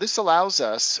interesting. So this allows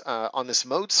us on this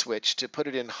mode switch to put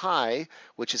it in high,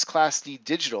 which is class D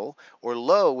digital, or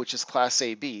low, which is class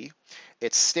AB.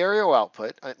 It's stereo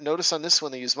output. Notice on this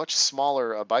one they use much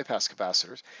smaller bypass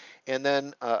capacitors. And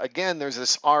then again, there's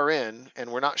this RN,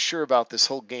 and we're not sure about this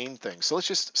whole gain thing. So let's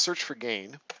just search for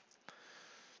gain.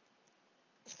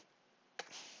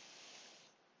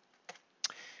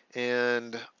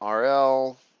 And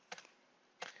RL.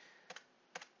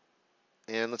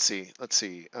 And let's see.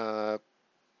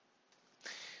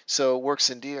 So works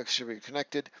in D, should be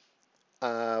connected.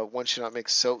 One should not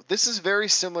mix. So this is very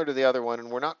similar to the other one, and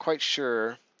we're not quite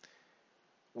sure.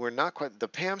 The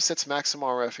PAM sets maximum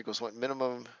RF equals what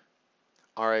minimum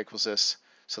RI equals this.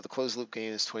 So the closed loop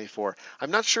gain is 24.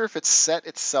 I'm not sure if it's set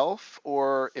itself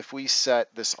or if we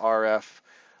set this RF.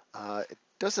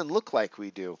 doesn't look like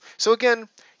we do. So again,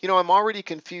 I'm already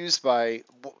confused by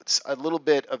a little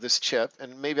bit of this chip,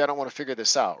 and maybe I don't want to figure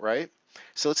this out, right?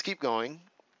 So let's keep going.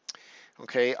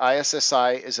 Okay,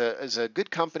 ISSI is a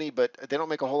good company, but they don't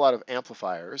make a whole lot of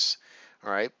amplifiers.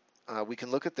 All right, we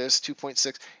can look at this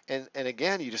 2.6, and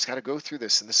again, you just got to go through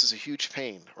this, and this is a huge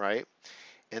pain, right?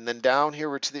 And then down here,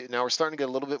 now we're starting to get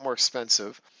a little bit more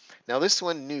expensive. Now this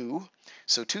one new,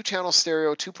 so 2-channel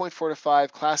stereo, 2.4 to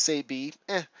 5, Class A B.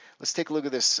 Let's take a look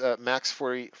at this Max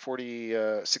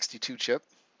 4062 chip.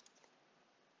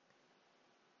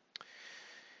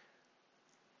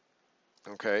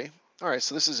 Okay, all right,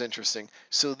 so this is interesting.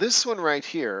 So this one right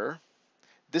here,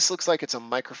 this looks like it's a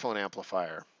microphone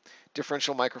amplifier.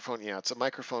 Differential microphone, yeah, it's a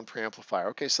microphone preamplifier.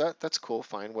 Okay, so that's cool,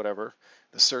 fine, whatever.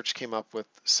 The search came up with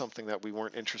something that we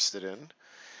weren't interested in.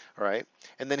 All right,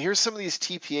 and then here's some of these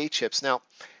TPA chips. Now,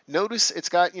 notice it's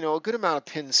got, a good amount of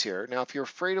pins here. Now, if you're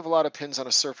afraid of a lot of pins on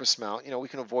a surface mount, we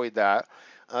can avoid that.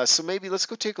 So maybe let's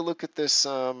go take a look at this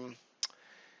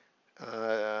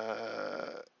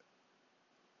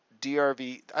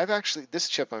DRV. This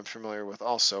chip I'm familiar with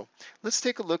also. Let's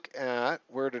take a look at,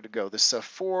 where did it go? This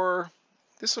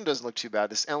this one doesn't look too bad.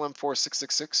 This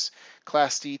LM4666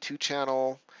 Class D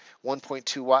 2-channel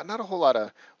 1.2 watt. Not a whole lot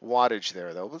of wattage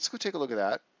there though. Let's go take a look at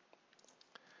that.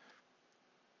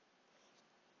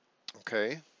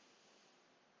 Okay.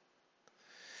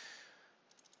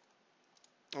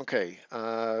 Okay,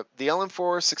 the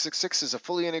LM4666 is a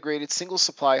fully integrated,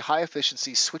 single-supply,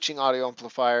 high-efficiency switching audio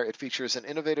amplifier. It features an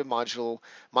innovative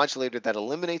modulator that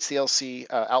eliminates the LC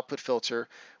output filter.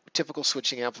 Typical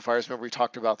switching amplifiers, remember we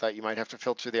talked about that. You might have to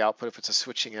filter the output if it's a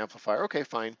switching amplifier. Okay,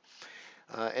 fine.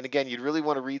 And again, you'd really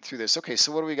want to read through this. Okay,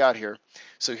 so what do we got here?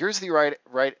 So here's the right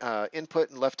input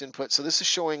and left input. So this is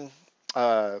showing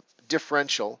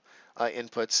differential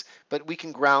inputs, but we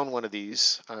can ground one of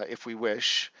these if we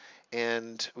wish.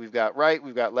 And we've got right,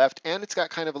 we've got left, and it's got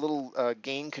kind of a little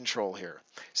gain control here.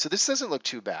 So this doesn't look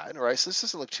too bad, all right? So this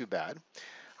doesn't look too bad.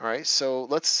 All right, so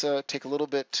let's take a little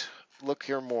bit look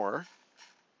here more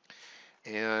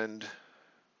and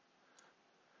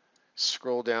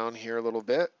scroll down here a little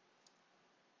bit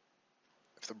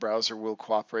if the browser will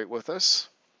cooperate with us.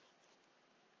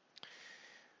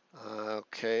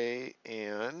 Okay,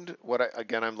 and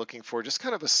again, I'm looking for just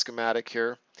kind of a schematic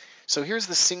here. So here's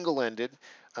the single-ended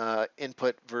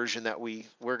input version that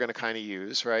we're going to kind of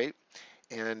use, right?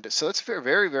 And so it's very,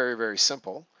 very, very, very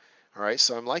simple. All right,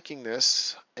 so I'm liking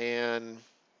this, and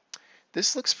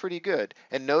this looks pretty good.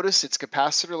 And notice it's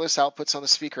capacitorless outputs on the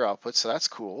speaker output, so that's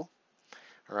cool.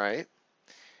 All right,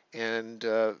 and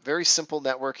very simple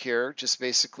network here. Just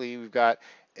basically, we've got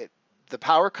the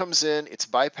power comes in, it's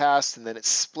bypassed, and then it's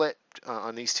split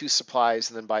on these two supplies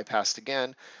and then bypassed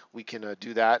again. We can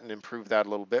do that and improve that a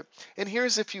little bit. And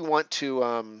here's if you want to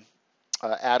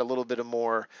add a little bit of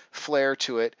more flair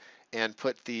to it and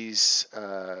put these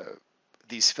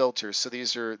filters. So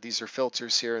these are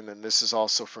filters here, and then this is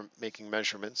also for making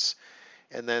measurements.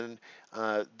 And then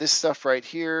this stuff right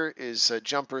here is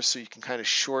jumpers, so you can kind of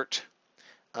short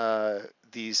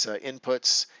these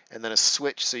inputs, and then a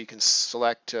switch so you can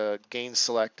select gain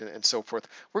select and so forth.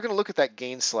 We're going to look at that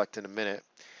gain select in a minute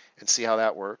and see how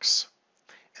that works.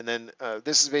 And then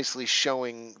this is basically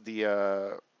showing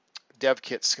the dev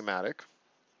kit schematic,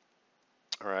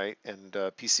 all right, and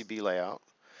PCB layout,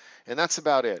 and that's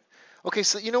about it. Okay,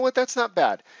 so you know what, that's not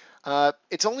bad.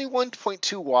 It's only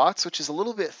 1.2 watts, which is a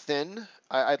little bit thin.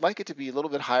 I'd like it to be a little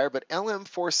bit higher, but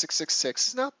LM4666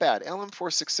 is not bad.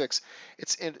 LM466,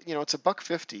 it's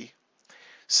 $150.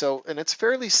 So, and it's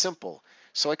fairly simple.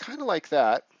 So I kind of like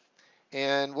that.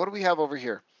 And what do we have over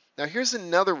here? Now here's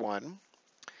another one,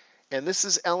 and this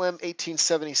is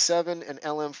LM1877 and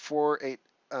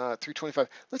LM325.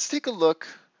 Let's take a look.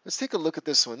 Let's take a look at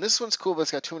this one. This one's cool, but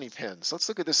it's got too many pins. Let's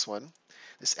look at this one.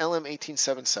 This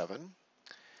LM1877.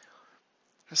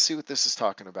 Let's see what this is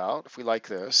talking about, if we like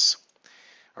this.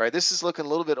 All right, this is looking a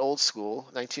little bit old school,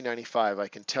 1995. I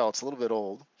can tell it's a little bit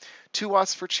old. 2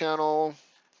 watts per channel.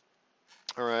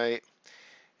 All right,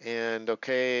 and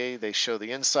okay, they show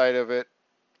the inside of it.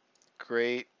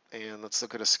 Great, and let's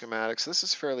look at a schematic. So this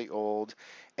is fairly old.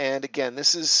 And again,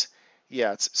 this is,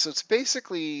 yeah, so it's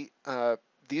basically,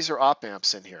 these are op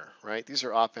amps in here, right? These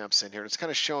are op amps in here. It's kind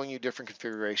of showing you different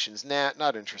configurations. Nah,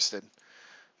 not interested.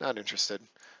 Not interested.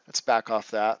 Let's back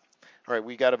off that. All right,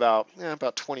 we got about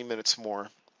 20 minutes more.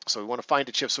 So we want to find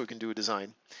a chip so we can do a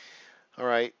design. All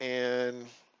right, and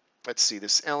let's see,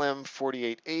 this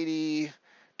LM4880,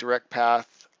 direct path,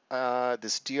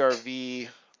 this DRV,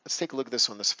 let's take a look at this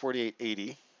one, this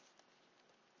 4880.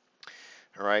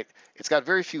 All right, it's got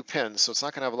very few pins, so it's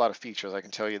not going to have a lot of features, I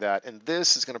can tell you that. And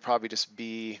this is going to probably just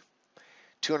be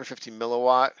 250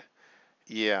 milliwatt.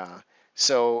 Yeah.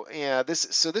 So yeah,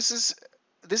 this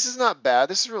is not bad.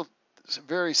 This is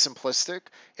very simplistic.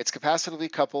 It's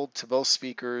capacitively coupled to both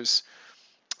speakers,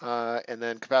 and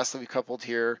then capacitively coupled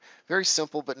here. Very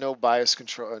simple, but no bias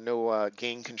control, no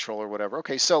gain control or whatever.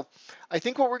 Okay, so I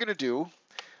think what we're going to do,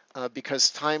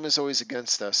 because time is always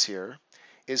against us here,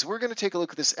 is we're going to take a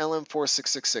look at this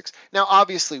LM4666. Now,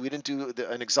 obviously, we didn't do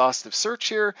an exhaustive search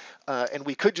here, and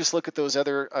we could just look at those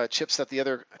other chips that the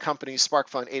other companies,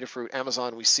 SparkFun, Adafruit,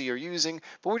 Amazon, we see are using,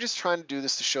 but we're just trying to do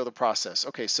this to show the process.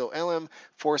 Okay, so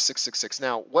LM4666.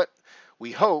 Now, what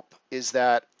we hope is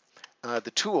that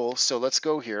the tool, so let's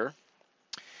go here.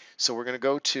 So we're going to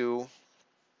go to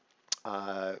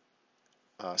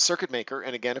Circuit Maker,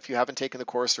 and again, if you haven't taken the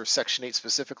course or Section 8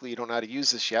 specifically, you don't know how to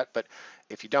use this yet, but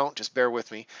if you don't, just bear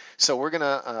with me. So we're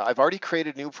gonna, I've already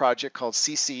created a new project called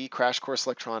CCE, Crash Course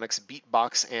Electronics,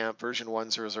 Beatbox Amp version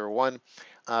 1001.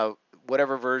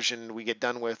 Whatever version we get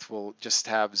done with, we'll just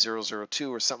have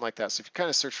 002 or something like that. So if you kind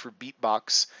of search for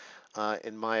Beatbox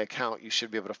in my account, you should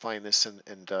be able to find this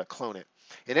and clone it.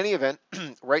 In any event,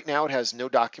 right now it has no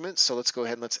documents, so let's go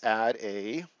ahead and let's add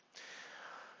a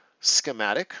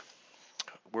schematic.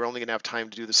 We're only going to have time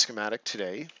to do the schematic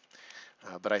today,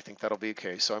 but I think that'll be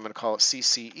okay. So I'm going to call it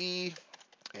CCE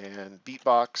and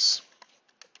Beatbox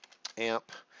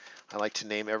Amp. I like to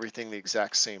name everything the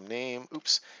exact same name.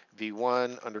 Oops,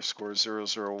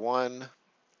 V1_001.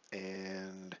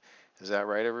 And is that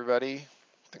right, everybody?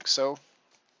 I think so.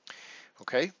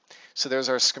 Okay, so there's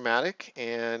our schematic,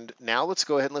 and now let's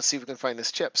go ahead and let's see if we can find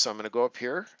this chip. So I'm going to go up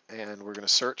here, and we're going to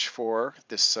search for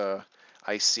this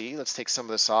IC. Let's take some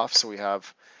of this off so we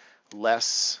have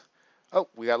less. Oh,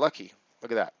 we got lucky.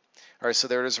 Look at that. All right, so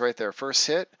there it is right there. First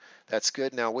hit. That's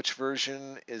good. Now, which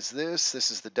version is this? This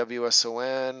is the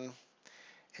WSON,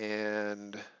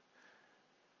 and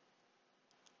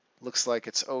looks like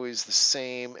it's always the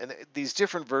same. And these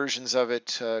different versions of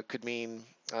it could mean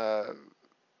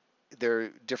there are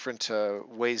different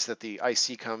ways that the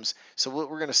IC comes. So we're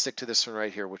going to stick to this one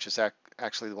right here, which is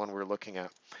actually the one we're looking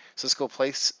at. So let's go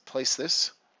place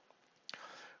this.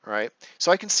 All right,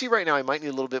 so I can see right now I might need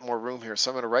a little bit more room here.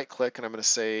 So I'm going to right click and I'm going to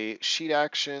say sheet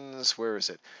actions. Where is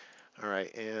it? All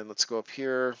right, and let's go up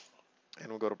here and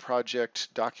we'll go to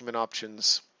project, document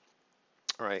options.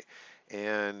 All right,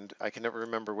 and I can never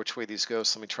remember which way these go.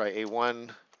 So let me try A1,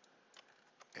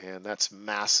 and that's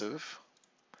massive.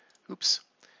 Oops.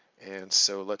 And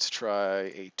so let's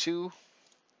try A2.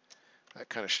 That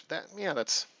kind of yeah,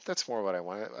 that's more what I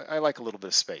want. I like a little bit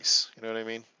of space. You know what I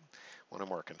mean? When I'm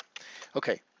working.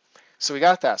 Okay. So we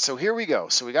got that. So here we go.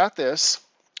 So we got this.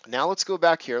 Now let's go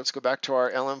back here. Let's go back to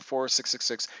our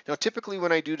LM4666. Now typically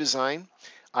when I do design,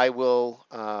 I will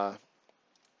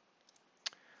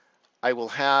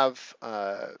have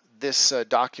this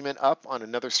document up on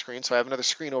another screen. So I have another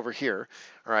screen over here.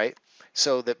 All right.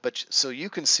 So you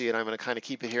can see it. I'm going to kind of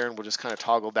keep it here, and we'll just kind of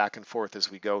toggle back and forth as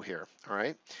we go here. All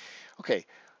right. Okay.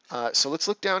 So let's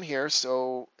look down here.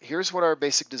 So here's what our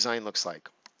basic design looks like.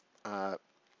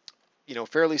 You know,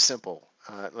 fairly simple.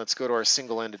 Let's go to our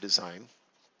single-ended design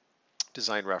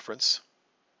reference.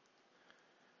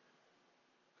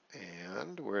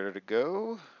 And where did it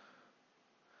go?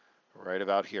 Right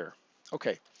about here.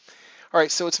 Okay. All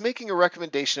right, so it's making a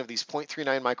recommendation of these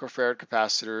 0.39 microfarad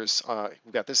capacitors.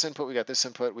 We got this input, we got this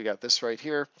input, we got this right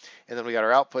here, and then we got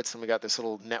our outputs, and we got this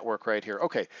little network right here.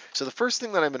 Okay, so the first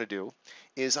thing that I'm going to do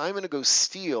is I'm going to go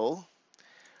steal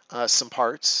some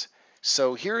parts.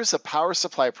 So here's a power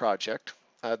supply project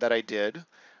that I did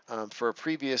for a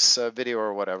previous video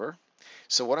or whatever.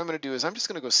 So what I'm going to do is I'm just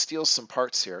going to go steal some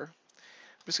parts here.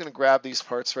 I'm just going to grab these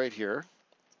parts right here.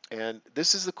 And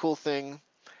this is the cool thing.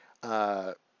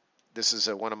 This is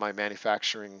one of my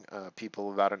manufacturing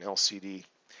people about an LCD.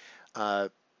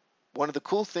 One of the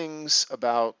cool things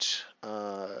about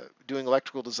doing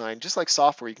electrical design, just like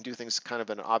software, you can do things kind of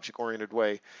in an object-oriented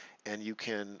way, and you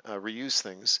can reuse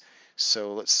things.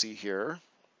 So let's see here.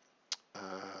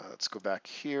 Let's go back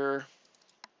here.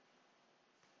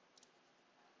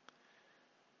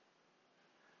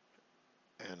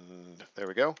 And there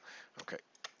we go. Okay.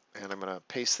 And I'm going to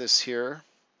paste this here.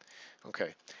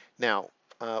 Okay. Now,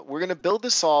 we're going to build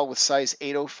this all with size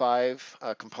 805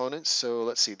 components. So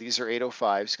let's see, these are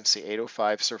 805s. You can see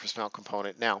 805 surface mount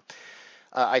component. Now,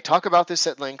 I talk about this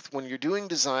at length. When you're doing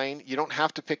design, you don't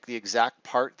have to pick the exact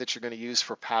part that you're going to use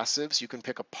for passives. You can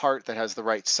pick a part that has the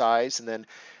right size, and then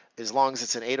as long as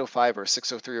it's an 805 or a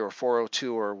 603 or a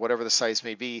 402 or whatever the size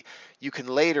may be, you can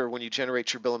later, when you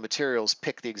generate your bill of materials,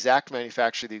 pick the exact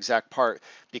manufacturer, the exact part,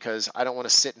 because I don't want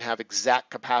to sit and have exact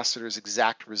capacitors,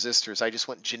 exact resistors. I just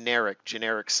want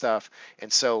generic stuff.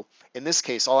 And so in this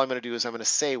case, all I'm going to do is I'm going to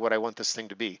say what I want this thing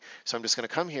to be. So I'm just going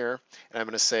to come here and I'm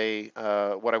going to say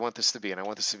what I want this to be. And I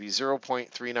want this to be 0.39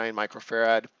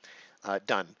 microfarad.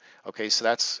 Done. Okay, so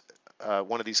that's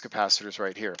one of these capacitors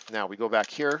right here. Now we go back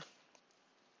here.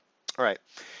 All right,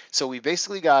 so we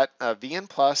basically got VN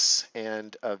plus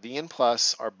and VN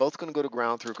plus are both going to go to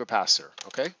ground through a capacitor,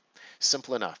 okay?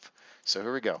 Simple enough. So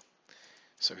here we go.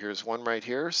 So here's one right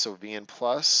here, so VN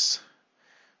plus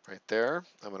right there.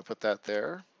 I'm going to put that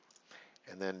there,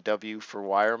 and then W for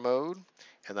wire mode,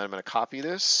 and then I'm going to copy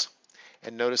this.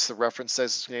 And notice the reference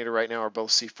designator right now are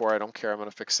both C4. I don't care, I'm going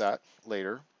to fix that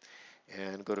later.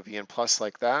 And go to VN plus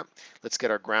like that. Let's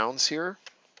get our grounds here.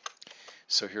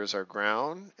 So here's our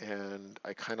ground, and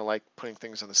I kind of like putting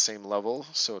things on the same level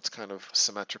so it's kind of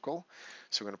symmetrical.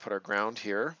 So we're going to put our ground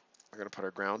here. We're going to put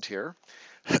our ground here.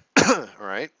 All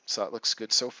right, so that looks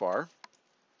good so far.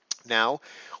 Now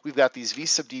we've got these V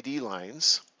sub DD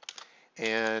lines,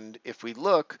 and if we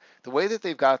look, the way that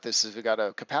they've got this is we've got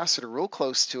a capacitor real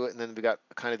close to it, and then we've got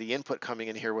kind of the input coming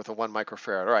in here with a 1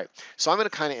 microfarad. All right, so I'm going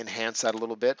to kind of enhance that a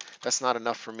little bit. That's not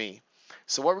enough for me.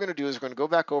 So what we're going to do is we're going to go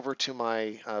back over to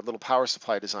my little power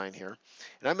supply design here,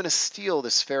 and I'm going to steal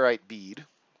this ferrite bead.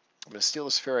 I'm going to steal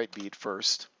this ferrite bead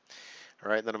first. All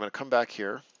right, and then I'm going to come back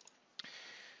here.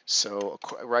 So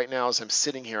right now as I'm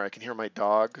sitting here, I can hear my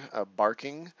dog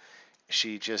barking.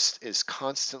 She just is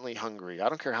constantly hungry. I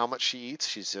don't care how much she eats.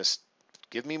 She's just,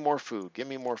 give me more food, give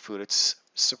me more food. It's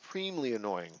supremely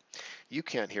annoying. You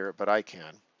can't hear it, but I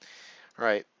can. All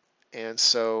right, and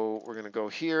so we're going to go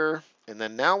here. And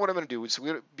then now what I'm going to do is we're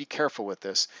going to be careful with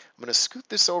this. I'm going to scoot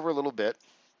this over a little bit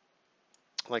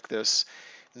like this.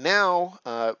 Now,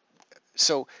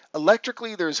 so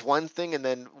electrically there's one thing, and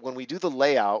then when we do the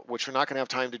layout, which we're not going to have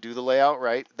time to do the layout,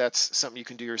 right? That's something you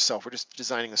can do yourself. We're just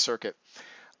designing a circuit.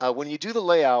 When you do the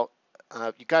layout,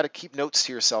 you got to keep notes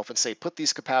to yourself and say, put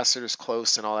these capacitors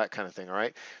close and all that kind of thing, all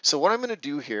right? So what I'm going to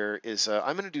do here is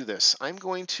I'm going to do this. I'm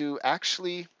going to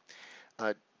actually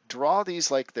draw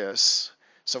these like this.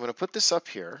 So I'm going to put this up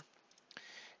here,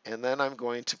 and then I'm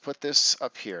going to put this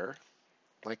up here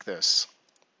like this,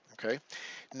 okay?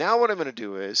 Now what I'm going to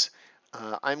do is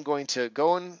I'm going to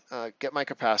go and get my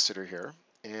capacitor here,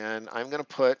 and I'm going to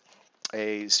put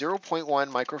a 0.1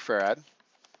 microfarad,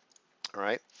 all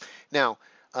right? Now,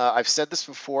 I've said this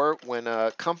before, when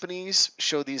companies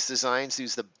show these designs,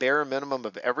 use the bare minimum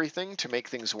of everything to make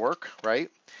things work, right?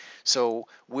 So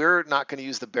we're not going to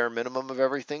use the bare minimum of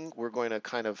everything. We're going to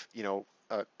kind of, you know,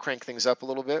 crank things up a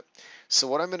little bit. So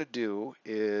what I'm going to do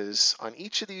is on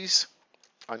each of these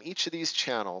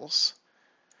channels,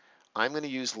 I'm going to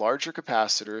use larger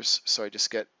capacitors, so I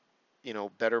just get, you know,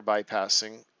 better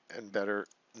bypassing and better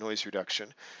noise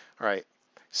reduction. All right,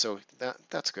 so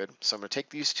that's good. So I'm going to take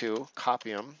these two,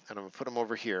 copy them, and I'm going to put them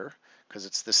over here because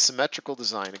it's this symmetrical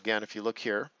design. Again, if you look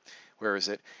here, where is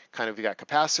it? Kind of, you got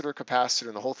capacitor,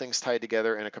 and the whole thing's tied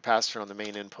together, and a capacitor on the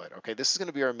main input. Okay, this is going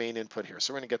to be our main input here,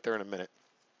 so we're going to get there in a minute.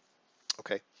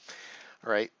 Okay,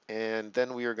 all right, and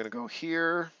then we are going to go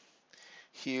here,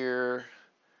 here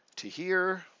to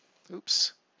here.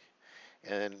 Oops.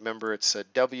 And remember, it's a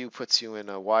W puts you in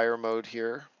a wire mode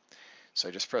here. So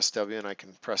I just press W and I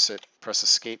can press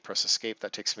escape,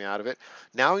 that takes me out of it.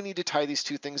 Now we need to tie these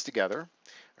two things together.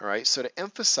 All right, so to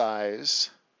emphasize,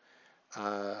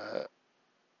 yeah,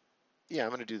 I'm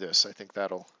going to do this. I think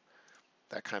that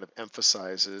kind of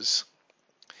emphasizes.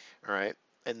 All right,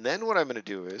 and then what I'm going to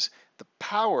do is the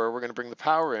power, we're going to bring the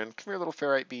power in. Come here, little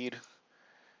ferrite bead.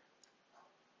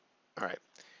 All right,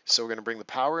 so we're going to bring the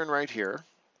power in right here.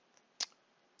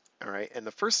 All right, and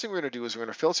the first thing we're going to do is we're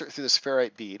going to filter it through this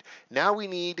ferrite bead. Now we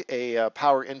need a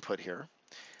power input here.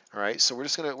 All right, so we're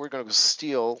going to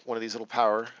steal one of these little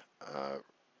power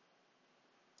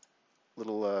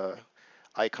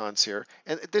icons here,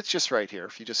 and it's just right here.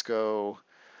 If you just go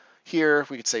here,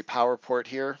 we could say power port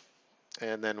here,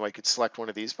 and then I could select one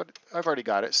of these, but I've already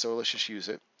got it, so let's just use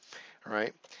it. All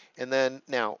right, and then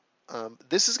now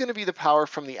this is going to be the power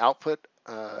from the output.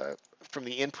 From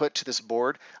the input to this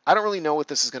board. I don't really know what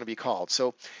this is going to be called.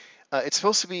 So it's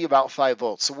supposed to be about 5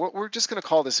 volts. So we're just going to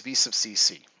call this V sub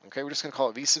CC. Okay, we're just going to call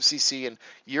it V sub CC, and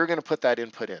you're going to put that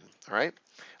input in. All right.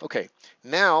 Okay.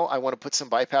 Now I want to put some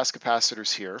bypass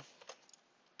capacitors here.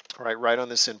 All right, right on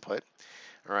this input.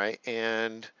 All right,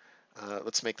 and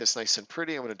let's make this nice and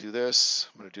pretty. I'm going to do this.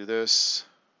 I'm going to do this.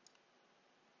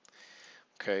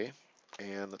 Okay,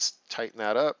 and let's tighten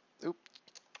that up. Oop.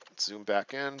 Let's zoom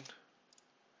back in.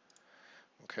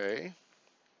 Okay.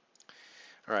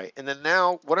 All right, and then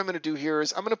now what I'm going to do here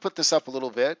is I'm going to put this up a little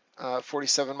bit,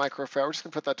 47 microfarad. We're just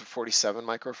going to put that to 47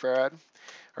 microfarad.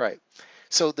 All right,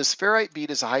 so this ferrite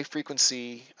bead is a high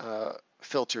frequency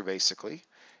filter basically,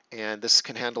 and this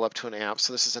can handle up to an amp.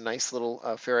 So this is a nice little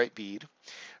ferrite bead.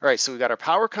 All right, so we've got our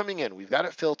power coming in, we've got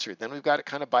it filtered, then we've got it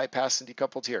kind of bypassed and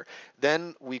decoupled here.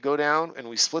 Then we go down and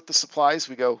we split the supplies,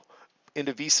 we go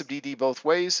into V sub DD both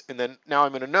ways, and then now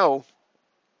I'm going to know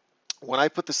when I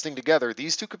put this thing together,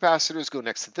 these two capacitors go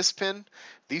next to this pin,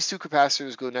 these two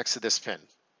capacitors go next to this pin.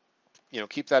 You know,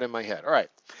 keep that in my head. All right,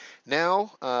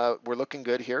 now we're looking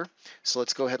good here. So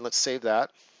let's go ahead and let's save that.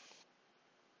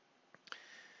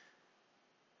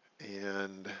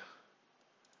 And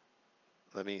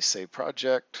let me save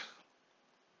project.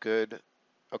 Good.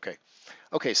 Okay.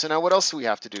 Okay, so now what else do we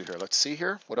have to do here? Let's see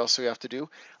here. What else do we have to do?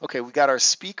 Okay, we got our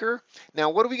speaker. Now,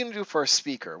 what are we going to do for our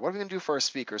speaker? What are we going to do for our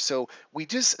speaker? So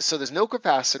there's no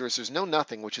capacitors, there's no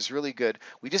nothing, which is really good.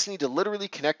 We just need to literally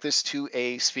connect this to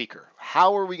a speaker.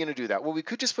 How are we going to do that? Well, we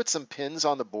could just put some pins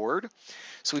on the board.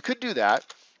 So we could do that,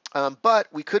 but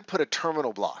we could put a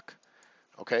terminal block.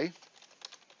 Okay.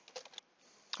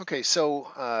 Okay,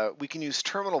 so we can use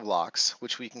terminal blocks,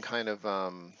 which we can kind of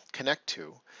connect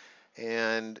to.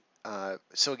 And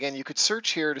so again, you could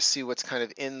search here to see what's kind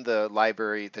of in the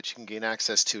library that you can gain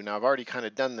access to. Now, I've already kind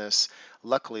of done this.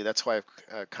 Luckily, that's why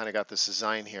I've kind of got this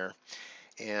design here.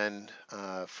 And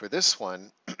for this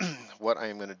one, what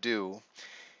I'm going to do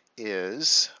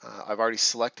is I've already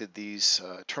selected these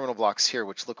terminal blocks here,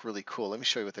 which look really cool. Let me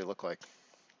show you what they look like.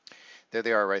 There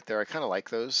they are right there. I kind of like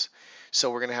those. So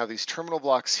we're going to have these terminal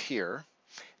blocks here.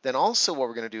 Then also what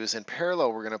we're going to do is in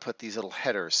parallel, we're going to put these little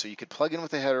headers. So you could plug in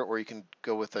with a header or you can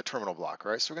go with a terminal block,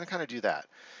 all right? So we're going to kind of do that.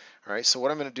 All right, so what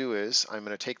I'm going to do is I'm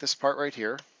going to take this part right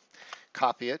here,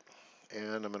 copy it,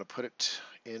 and I'm going to put it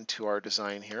into our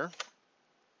design here.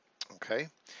 Okay,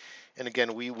 and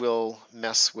again, we will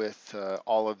mess with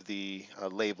all of the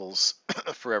labels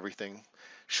for everything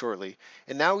shortly.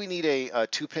 And now we need a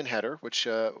 2-pin header, which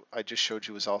I just showed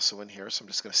you was also in here. So I'm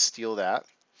just going to steal that.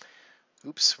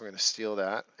 Oops, we're going to steal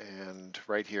that, and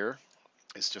right here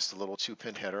is just a little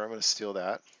 2-pin header. I'm going to steal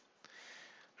that.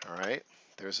 All right,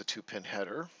 there's a 2-pin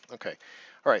header. Okay,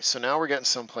 all right, so now we're getting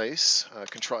someplace.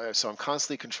 So I'm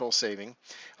constantly control saving.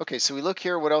 Okay, so we look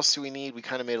here, what else do we need? We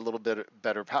kind of made a little bit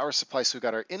better power supply. So we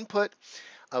got our input,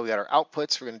 we got our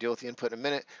outputs. We're going to deal with the input in a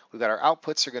minute. We've got our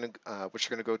outputs, which are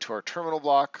going to go to our terminal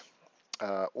block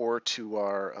or to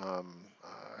our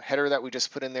header that we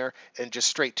just put in there, and just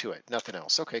straight to it, nothing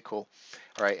else. Okay, cool.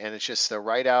 All right, and it's just the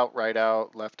right out,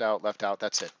 left out, left out.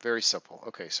 That's it. Very simple.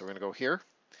 Okay, so we're going to go here,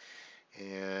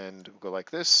 and we'll go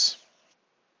like this,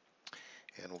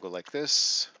 and we'll go like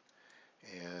this,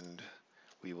 and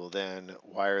we will then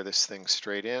wire this thing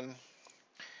straight in.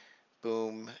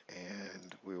 Boom,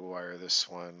 and we will wire this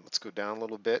one. Let's go down a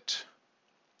little bit,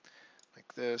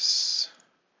 like this.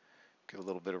 Give a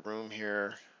little bit of room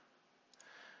here,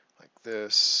 like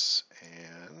this,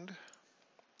 and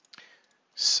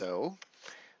so.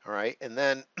 All right, and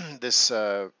then this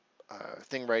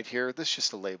thing right here, this is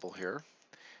just a label here.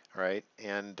 All right,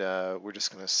 and we're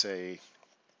just going to say,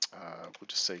 we'll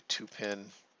just say 2-pin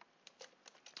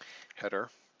header.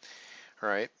 All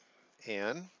right,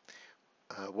 and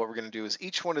what we're going to do is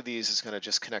each one of these is going to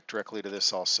just connect directly to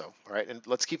this also. All right, and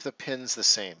let's keep the pins the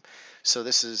same. So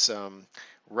this is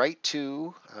right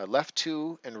 2, left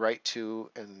 2, and right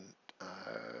 2, and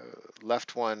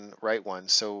left 1, right 1.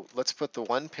 So let's put the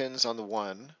 1 pins on the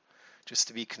 1 just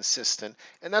to be consistent.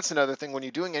 And that's another thing, when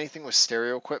you're doing anything with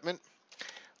stereo equipment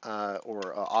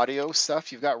or audio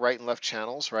stuff, you've got right and left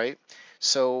channels, right?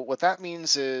 So what that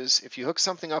means is if you hook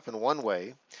something up in one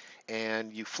way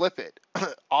and you flip it,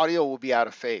 audio will be out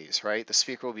of phase, right? The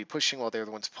speaker will be pushing while the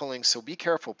other one's pulling. So be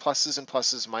careful, pluses and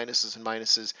pluses, minuses and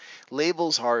minuses.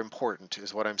 Labels are important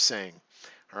is what I'm saying,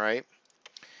 all right?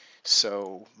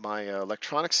 So my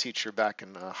electronics teacher back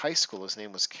in high school, his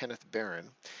name was Kenneth Barron,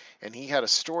 and he had a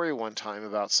story one time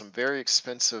about some very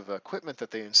expensive equipment that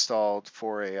they installed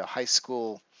for a high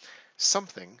school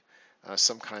something,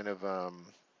 some kind of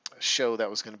show that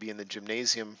was going to be in the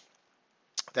gymnasium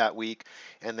that week,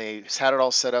 and they had it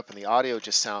all set up and the audio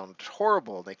just sounded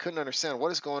horrible. They couldn't understand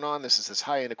what is going on. This is this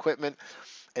high-end equipment.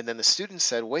 And then the students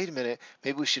said, wait a minute,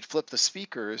 maybe we should flip the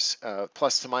speakers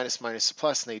plus to minus, minus to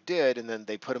plus, and they did, and then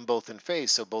they put them both in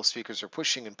phase, so both speakers are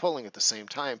pushing and pulling at the same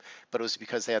time, but it was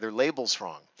because they had their labels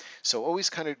wrong. So always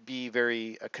kind of be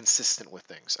very consistent with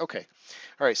things. Okay,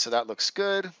 all right, so that looks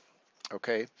good.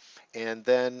 Okay, and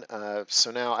then,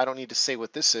 so now I don't need to say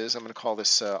what this is. I'm going to call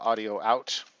this audio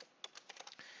out.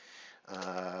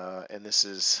 And this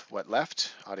is what,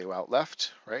 left, audio out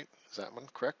left, right? Is that one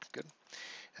correct? Good.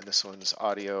 And this one's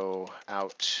audio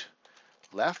out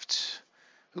left.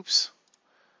 Oops.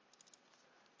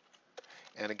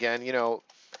 And again, you know,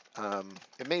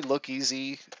 it may look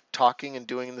easy talking and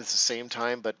doing this at the same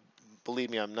time, but believe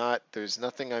me, I'm not. There's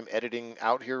nothing I'm editing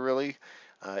out here really.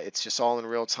 It's just all in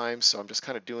real time, so I'm just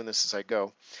kind of doing this as I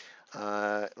go.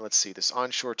 Let's see, this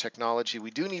onshore technology.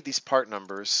 We do need these part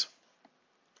numbers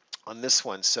on this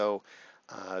one, so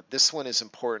this one is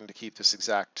important to keep this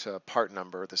exact part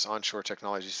number, this onshore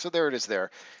technology. So there it is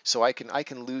there. So I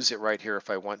can lose it right here if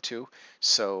I want to.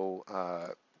 So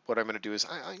what I'm going to do is,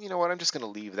 you know what, I'm just going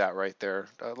to leave that right there.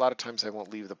 A lot of times I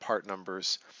won't leave the part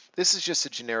numbers. This is just a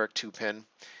generic 2-pin.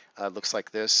 Looks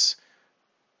like this.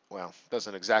 Well,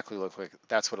 doesn't exactly look like,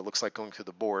 that's what it looks like going through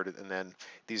the board, and then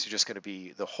these are just going to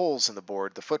be the holes in the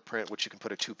board, the footprint, which you can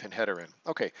put a 2-pin header in.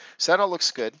 Okay, so that all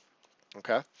looks good.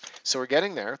 Okay, so we're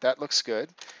getting there. That looks good.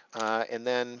 And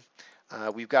then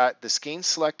we've got this gain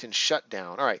select and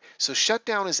shutdown. All right, so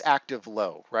shutdown is active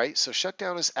low, right? So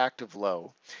shutdown is active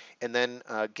low. And then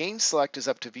gain select is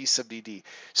up to V sub DD.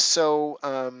 So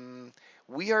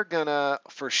we are gonna,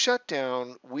 for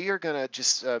shutdown, we are gonna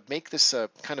just make this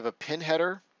kind of a pin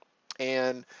header,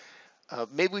 and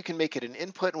maybe we can make it an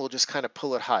input and we'll just kind of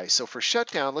pull it high. So for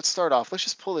shutdown, let's start off, let's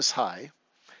just pull this high.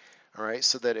 All right,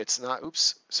 so that it's not,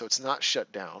 oops, so it's not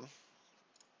shut down.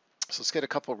 So let's get a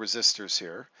couple resistors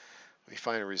here. Let me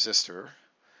find a resistor.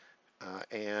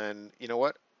 And you know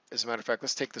what? As a matter of fact,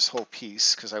 let's take this whole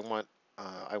piece because I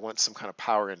want some kind of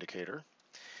power indicator.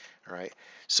 All right,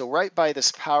 so right by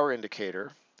this power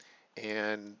indicator,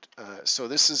 and so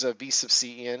this is a V sub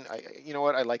CEN. You know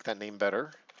what? I like that name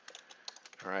better.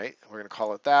 All right, we're going to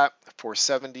call it that.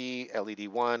 470, LED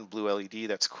 1, blue LED,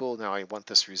 that's cool. Now I want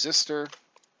this resistor.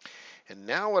 And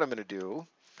now what I'm going to do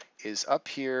is up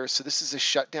here, so this is a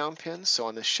shutdown pin. So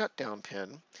on the shutdown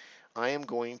pin, I am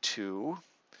going to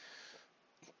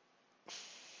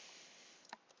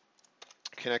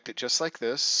connect it just like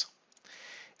this.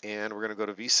 And we're going to go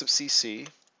to V sub CC,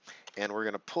 and we're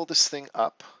going to pull this thing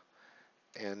up.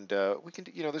 And we can,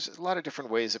 you know, there's a lot of different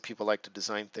ways that people like to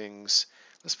design things.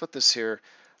 Let's put this here.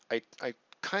 I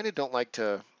kind of don't like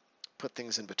to put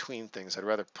things in between things. I'd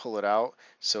rather pull it out,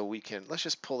 so we can, let's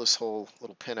just pull this whole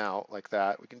little pin out like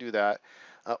that. We can do that.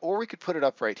 Or we could put it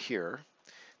up right here.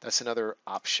 That's another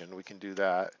option. We can do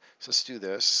that. So let's do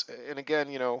this. And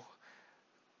again, you know,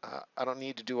 I don't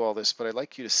need to do all this, but I'd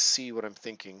like you to see what I'm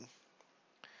thinking.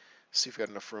 See if we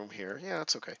got enough room here. Yeah,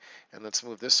 that's okay. And let's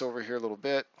move this over here a little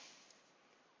bit.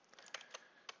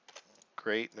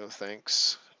 Great, no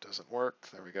thanks. Doesn't work.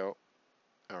 There we go.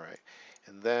 All right.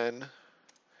 And then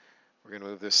we're going to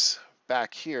move this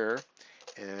back here,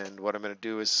 and what I'm going to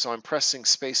do is, so I'm pressing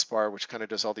spacebar, which kind of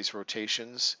does all these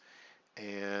rotations,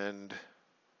 and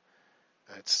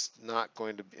it's not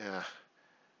going to be,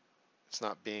 it's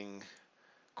not being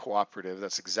cooperative.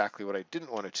 That's exactly what I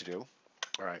didn't want it to do.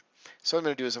 All right, so what I'm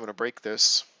going to do is I'm going to break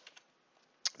this.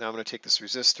 Now I'm going to take this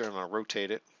resistor, I'm going to rotate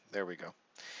it. There we go.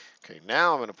 Okay,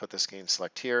 now I'm going to put this gain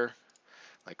select here,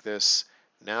 like this.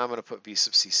 Now I'm going to put V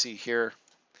sub CC here.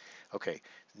 Okay,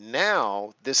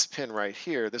 now this pin right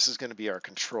here, this is going to be our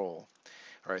control.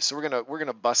 All right, so we're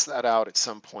gonna bust that out at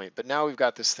some point, but now we've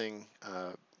got this thing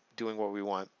doing what we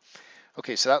want.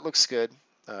 Okay, so that looks good.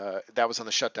 That was on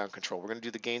the shutdown control. We're going to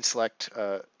do the gain select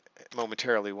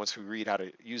momentarily once we read how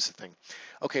to use the thing.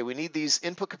 Okay, we need these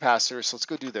input capacitors, so let's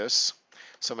go do this.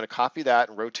 So I'm going to copy that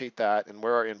and rotate that, and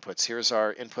where are our inputs? Here's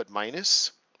our input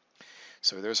minus.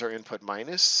 So there's our input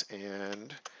minus,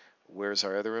 and where's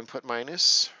our other input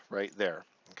minus? Right there.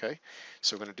 Okay,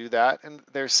 so we're going to do that, and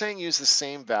they're saying use the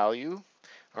same value.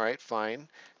 All right, fine.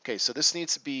 Okay, so this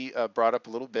needs to be brought up a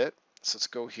little bit. So let's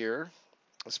go here.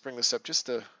 Let's bring this up just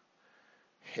a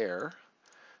hair.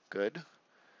 Good.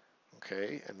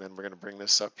 Okay, and then we're going to bring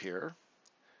this up here.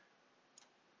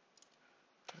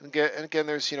 And again,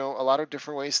 there's, you know, a lot of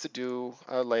different ways to do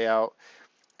a layout.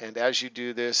 And as you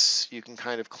do this, you can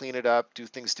kind of clean it up, do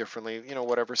things differently, you know,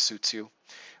 whatever suits you.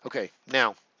 Okay,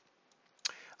 now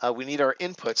we need our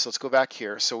inputs. So let's go back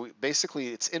here. So basically,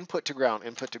 it's input to ground,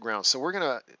 input to ground. So we're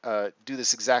going to do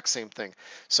this exact same thing.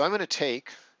 So I'm going to take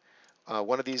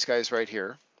one of these guys right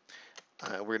here.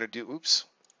 We're going to do, oops,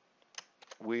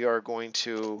 we are going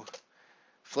to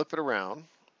flip it around,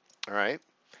 all right,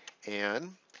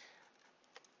 and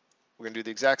we're going to do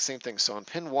the exact same thing. So on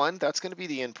pin 1, that's going to be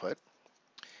the input,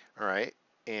 all right,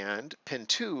 and pin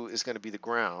 2 is going to be the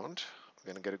ground.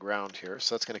 We're going to get a ground here,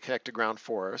 so that's going to connect to ground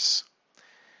for us,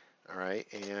 all right,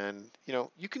 and you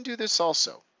know, you can do this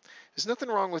also. There's nothing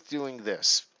wrong with doing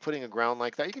this, putting a ground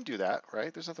like that. You can do that,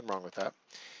 right? There's nothing wrong with that.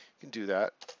 You can do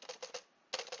that.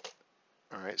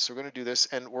 All right, so we're going to do this,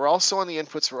 and we're also on the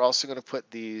inputs, we're also going to put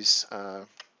these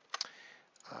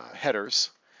headers,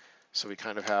 so we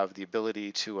kind of have the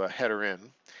ability to header in.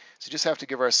 So you just have to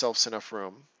give ourselves enough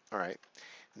room. All right,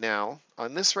 now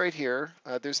on this right here,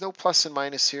 there's no plus and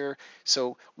minus here,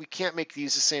 so we can't make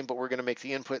these the same, but we're going to make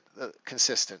the input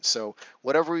consistent. So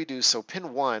whatever we do, so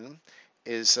pin 1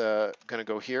 is going to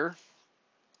go here.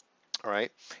 All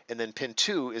right, and then pin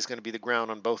 2 is going to be the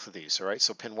ground on both of these. All right,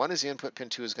 so pin 1 is the input, pin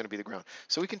 2 is going to be the ground.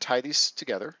 So we can tie these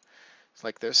together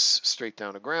like this, straight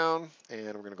down to ground, and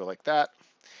we're going to go like that.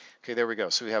 Okay, there we go.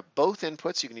 So we have both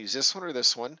inputs. You can use this one or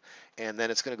this one, and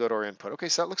then it's going to go to our input. Okay,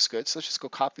 so that looks good. So let's just go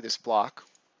copy this block.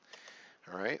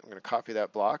 All right, I'm going to copy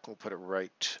that block. We'll put it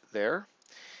right there,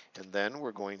 and then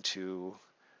we're going to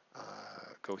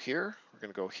go here. We're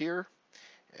going to go here,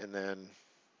 and then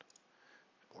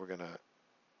we're going to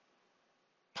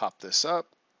pop this up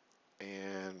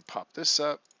and pop this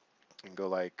up and go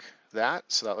like that.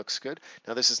 So that looks good.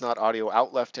 Now this is not audio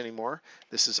out left anymore.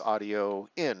 This is audio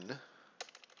in.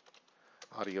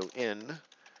 Audio in,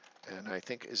 and I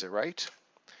think, is it right?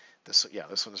 This, yeah,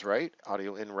 this one's right.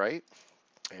 Audio in right,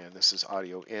 and this is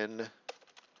audio in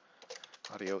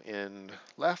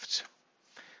left.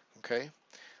 Okay,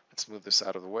 let's move this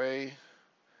out of the way.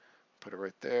 Put it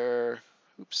right there.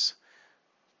 Oops.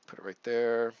 Put it right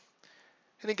there.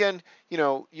 And again, you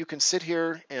know, you can sit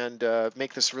here and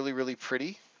make this really, really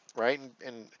pretty, right?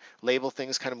 And label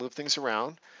things, kind of move things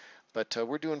around. But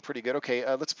we're doing pretty good. Okay,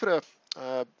 let's put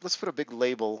a big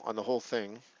label on the whole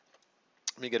thing.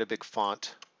 Let me get a big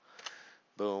font.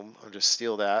 Boom. I'll just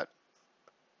steal that.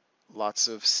 Lots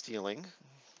of stealing.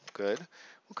 Good.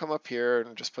 We'll come up here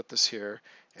and just put this here,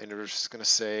 and we're just going to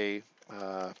say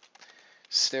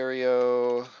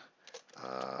stereo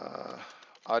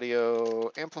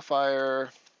audio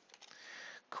amplifier.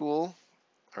 Cool.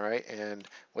 All right, and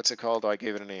what's it called? Oh, I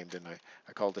gave it a name, didn't I?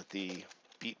 I called it the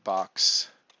Beatbox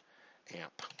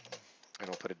amp. I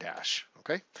don't put a dash.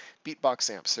 Okay, Beatbox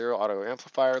amp, stereo audio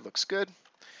amplifier, looks good.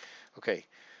 Okay,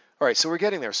 all right, so we're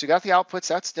getting there. So we got the outputs,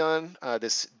 that's done.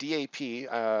 This DAP, we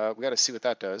got to see what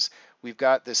that does. We've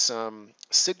got this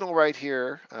signal right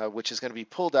here, which is going to be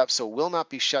pulled up, so it will not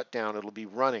be shut down. It'll be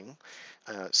running.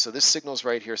 So this signal's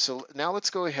right here. So now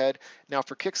let's go ahead. Now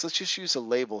for kicks, let's just use a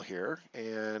label here,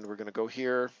 and we're going to go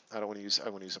here. I want to use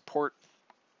a port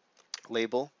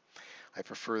label. I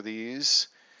prefer these.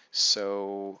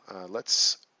 So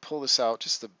let's pull this out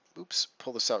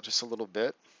pull this out just a little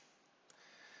bit.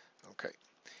 Okay,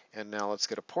 and now let's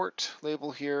get a port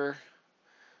label here.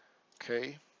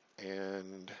 Okay,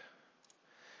 and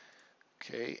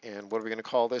what are we going to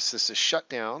call this? This is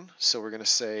shutdown. So we're going to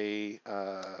say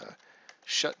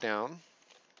shutdown,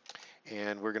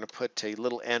 and we're going to put a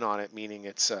little n on it, meaning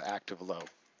it's active low.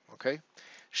 Okay,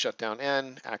 shutdown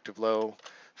n, active low,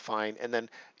 fine. And then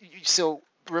so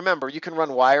remember, you can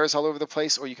run wires all over the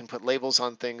place, or you can put labels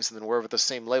on things, and then wherever the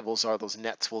same labels are, those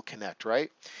nets will connect,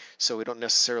 right? So we don't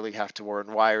necessarily have to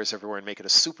run wires everywhere and make it a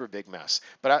super big mess.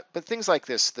 But things like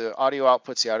this, the audio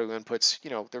outputs, the audio inputs, you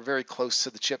know, they're very close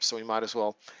to the chip, so we might as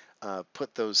well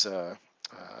put those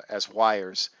as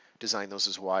wires, design those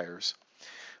as wires.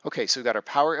 Okay, so we've got our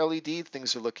power LED.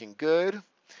 Things are looking good.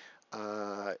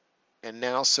 And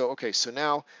now, so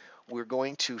now we're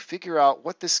going to figure out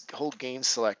what this whole gain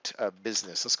select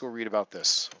business. Let's go read about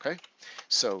this. Okay,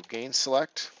 so gain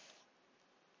select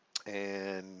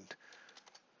and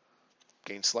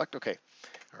gain select. Okay,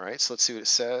 all right. So let's see what it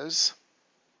says.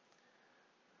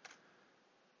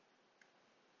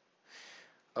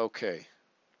 Okay.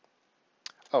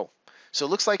 Oh. So it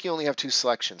looks like you only have two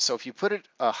selections. So if you put it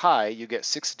high, you get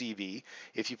 6 dB.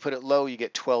 If you put it low, you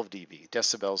get 12 dB,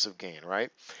 decibels of gain,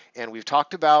 right? And we've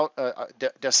talked about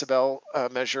decibel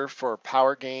measure for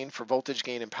power gain, for voltage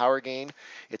gain and power gain.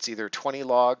 It's either 20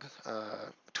 log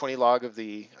of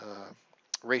the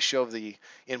ratio of the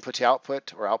input to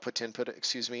output, or output to input,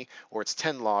 excuse me, or it's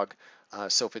 10 log.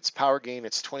 So if it's power gain,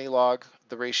 it's 20 log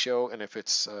the ratio, and if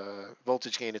it's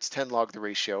voltage gain, it's 10 log the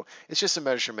ratio. It's just a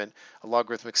measurement, a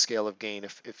logarithmic scale of gain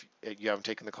if you haven't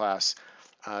taken the class.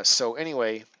 So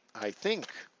anyway, I think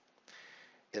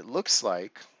it looks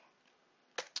like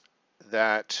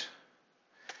that,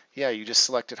 yeah, you just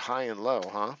selected high and low,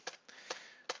 huh?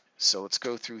 So let's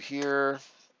go through here.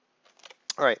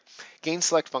 All right, gain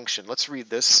select function. Let's read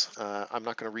this. I'm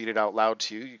not going to read it out loud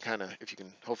to you. You kind of, if you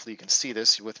can, hopefully you can see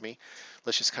this. You with me?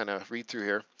 Let's just kind of read through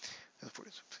here.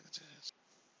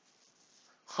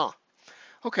 Huh.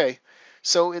 Okay.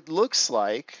 So it looks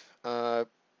like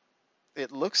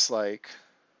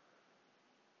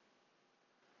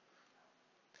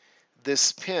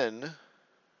this pin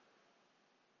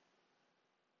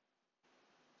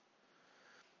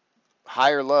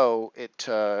high or low, it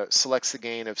selects the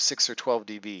gain of 6 or 12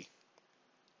 dB.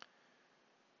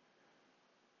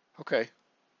 Okay.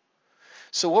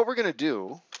 So what we're going to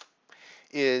do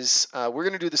is we're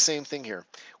going to do the same thing here.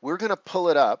 We're going to pull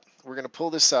it up. We're going to pull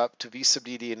this up to V sub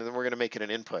dd, and then we're going to make it an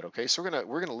input. Okay, so we're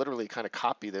going to literally kind of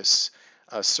copy this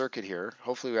circuit here.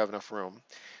 Hopefully we have enough room.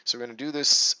 So we're going to do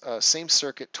this same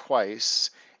circuit twice,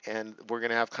 and we're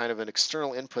going to have kind of an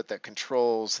external input that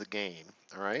controls the gain.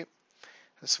 All right,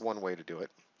 that's one way to do it.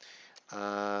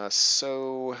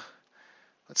 So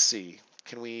let's see.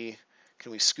 Can we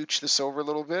scooch this over a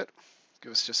little bit?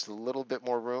 Give us just a little bit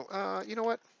more room. You know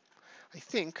what? I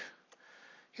think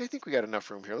we got enough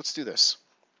room here. Let's do this.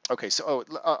 Okay, so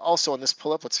also on this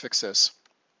pull-up, let's fix this.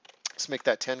 Let's make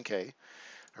that 10K,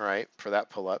 all right, for that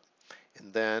pull-up.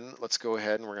 And then let's go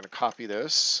ahead and we're going to copy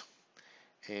this.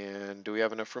 And do we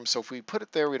have enough room? So if we put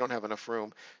it there, we don't have enough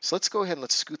room. So let's go ahead and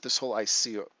let's scoot this whole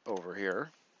IC over here.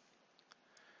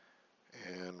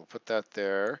 And we'll put that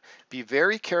there. Be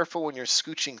very careful when you're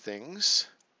scooching things,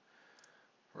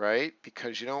 right?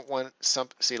 Because you don't want some,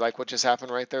 see like what just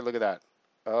happened right there? Look at that.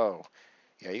 Oh,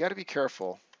 yeah, you got to be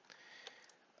careful.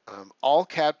 All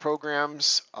CAD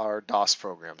programs are DOS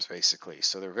programs, basically.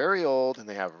 So they're very old and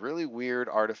they have really weird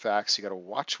artifacts. You got to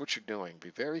watch what you're doing. Be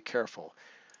very careful.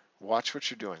 Watch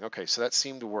what you're doing. Okay, so that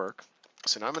seemed to work.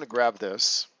 So now I'm going to grab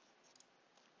this.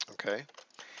 Okay,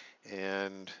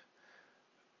 and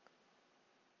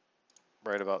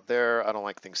right about there, I don't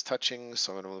like things touching,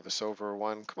 so I'm going to move this over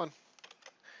one. Come on.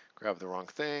 Grab the wrong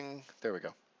thing. There we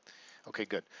go. Okay,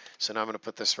 good. So now I'm going to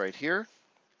put this right here,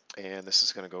 and this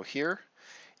is going to go here.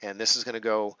 And this is going to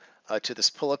go to this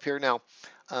pull-up here. Now,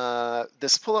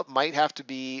 this pull-up might have to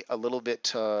be a little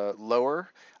bit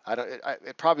lower.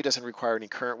 It probably doesn't require any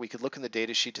current. We could look in the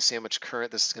data sheet to see how much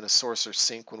current this is going to source or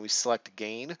sink when we select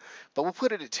gain. But we'll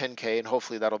put it at 10K, and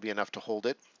hopefully that'll be enough to hold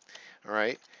it. All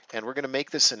right, and we're going to make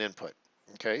this an input.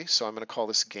 Okay, so I'm going to call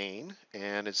this gain.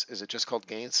 And is it just called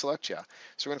gain select? Yeah.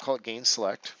 So we're going to call it gain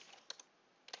select.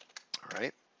 All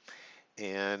right,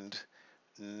 and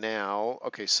now,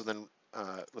 okay, so then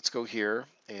let's go here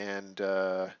and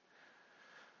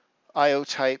IO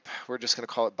type, we're just going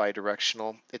to call it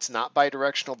bidirectional. It's not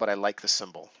bidirectional, but I like the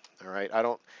symbol. All right, I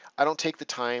don't take the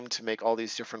time to make all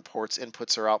these different ports,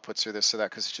 inputs or outputs or this or that,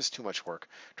 because it's just too much work.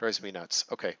 Drives me nuts.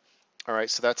 Okay, all right,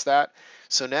 so that's that.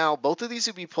 So now both of these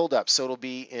will be pulled up. So it'll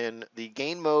be in the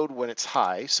gain mode when it's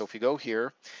high. So if you go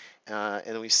here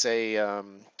and we say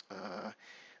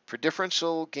for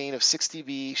differential gain of 6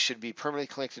 dB should be permanently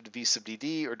connected to V sub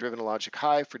dd or driven to logic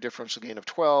high. For differential gain of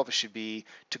 12, it should be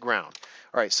to ground.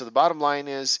 All right, so the bottom line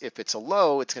is if it's a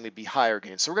low, it's going to be higher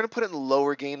gain. So we're going to put it in the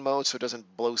lower gain mode so it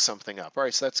doesn't blow something up. All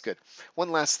right, so that's good. One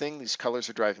last thing, these colors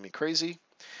are driving me crazy.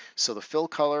 So the fill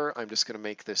color, I'm just going to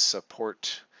make this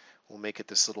port, we'll make it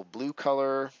this little blue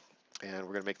color, and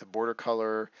we're going to make the border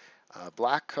color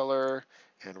black color,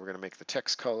 and we're going to make the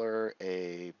text color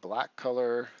a black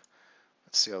color.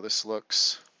 Let's see how this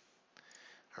looks.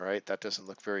 All right, that doesn't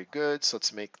look very good. So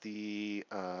let's make the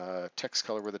text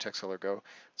color, where the text color go?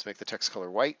 Let's make the text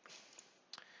color white.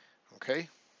 Okay,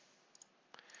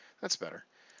 that's better.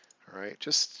 All right,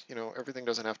 just, you know, everything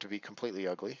doesn't have to be completely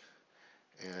ugly.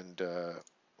 And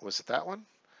was it that one?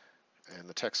 And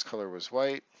the text color was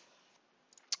white.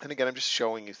 And again, I'm just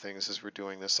showing you things as we're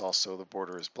doing this. Also, the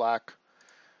border is black.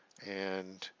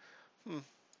 And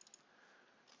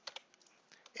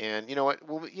and you know what?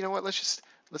 Well, you know what? Let's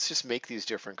just make these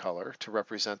different color to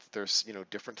represent that there's, you know,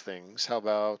 different things. How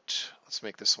about let's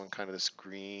make this one kind of this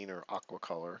green or aqua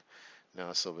color. No,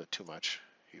 it's a little bit too much,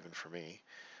 even for me.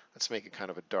 Let's make it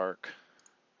kind of a dark.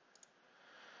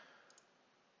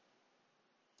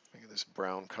 Make it this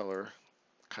brown color,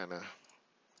 kind of.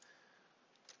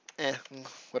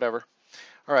 Whatever.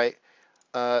 All right.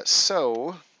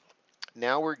 So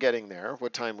now we're getting there.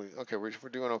 What time? Okay, we're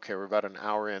doing okay. We're about an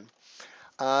hour in.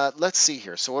 Let's see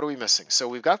here. So what are we missing? So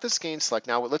we've got this gain select.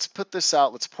 Now let's put this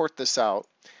out. Let's port this out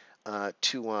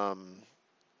to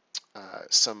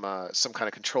some kind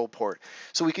of control port.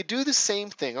 So we could do the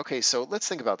same thing. Okay, so let's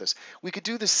think about this. We could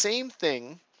do the same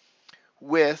thing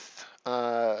with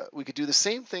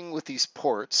these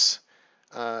ports,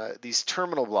 these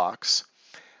terminal blocks.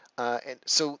 And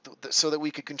so that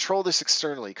we could control this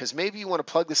externally, because maybe you want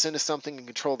to plug this into something and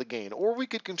control the gain, or we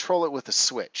could control it with a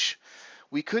switch.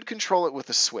 We could control it with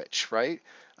a switch, right?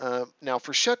 Now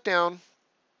for shutdown,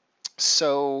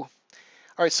 so, all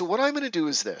right, so what I'm going to do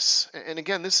is this, and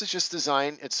again, this is just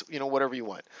design. It's, you know, whatever you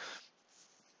want.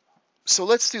 So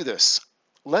let's do this.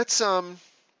 Let's,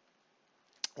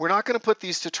 we're not going to put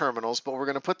these to terminals, but we're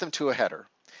going to put them to a header.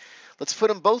 Let's put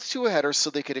them both to a header so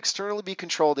they could externally be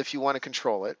controlled if you want to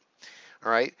control it.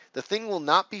 All right, the thing will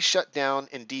not be shut down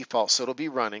in default, so it'll be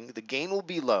running. The gain will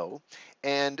be low,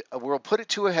 and we'll put it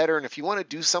to a header, and if you want to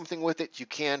do something with it, you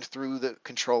can through the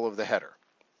control of the header.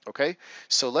 Okay,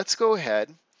 so let's go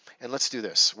ahead and let's do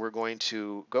this. We're going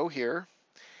to go here,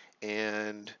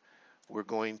 and we're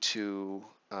going to,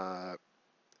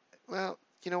 well,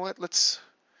 you know what? Let's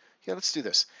do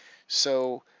this.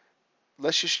 So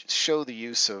let's just show the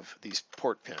use of these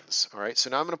port pins. All right,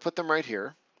 so now I'm going to put them right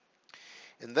here,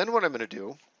 and then what I'm going to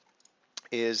do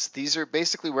is these are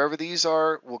basically wherever these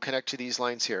are will connect to these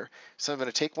lines here. So I'm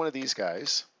going to take one of these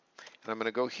guys and I'm going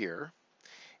to go here,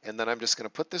 and then I'm just going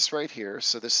to put this right here.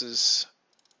 So this is,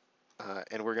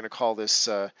 and we're going to call this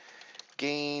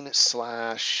gain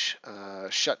slash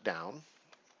shutdown.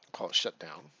 Call it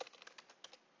shutdown.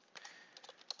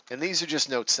 And these are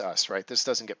just notes to us, right? This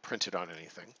doesn't get printed on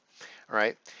anything. All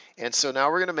right. And so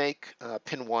now we're going to make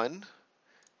pin 1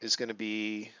 is going to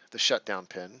be the shutdown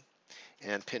pin,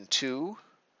 and pin 2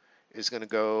 is going to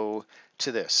go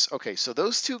to this. Okay, so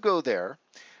those two go there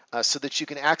so that you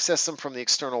can access them from the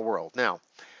external world. Now,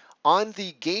 on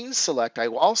the gain select, I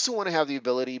also want to have the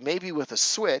ability, maybe with a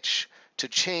switch, to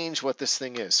change what this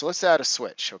thing is. So let's add a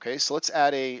switch, okay? So let's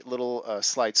add a little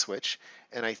slide switch,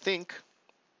 and I think,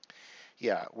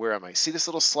 yeah, where am I? See this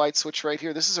little slide switch right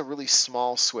here? This is a really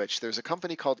small switch. There's a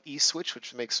company called eSwitch,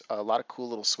 which makes a lot of cool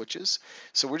little switches.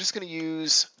 So we're just going to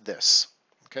use this,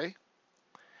 okay?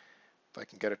 If I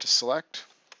can get it to select.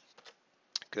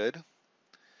 Good.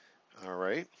 All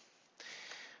right.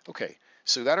 Okay,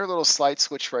 so we got our little slide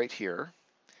switch right here,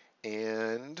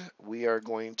 and we are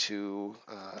going to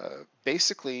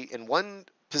basically, in one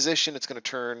position, it's going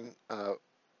to turn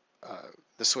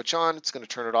the switch on, it's going to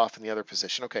turn it off in the other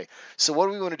position. Okay, so what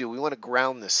do we want to do? We want to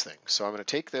ground this thing. So I'm going to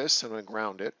take this, I'm going to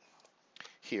ground it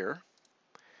here.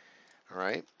 All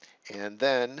right, and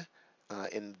then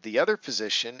in the other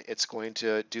position, it's going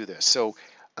to do this. So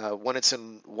when it's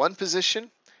in one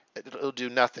position, it'll do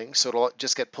nothing, so it'll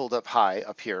just get pulled up high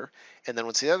up here, and then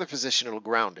once the other position, it'll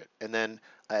ground it, and then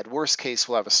at worst case,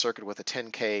 we'll have a circuit with a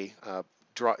 10K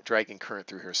dragging current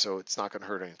through here, so it's not going to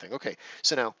hurt anything. Okay,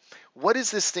 so now, what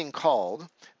is this thing called?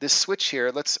 This switch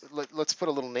here, let's put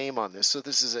a little name on this. So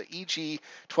this is a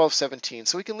EG1217,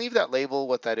 so we can leave that label,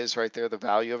 what that is right there, the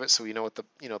value of it, so we know what the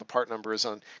the part number is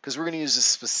on, because we're going to use a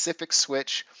specific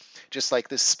switch, just like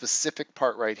this specific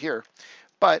part right here,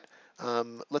 but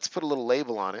let's put a little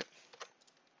label on it.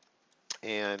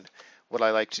 And what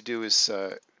I like to do is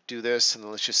do this, and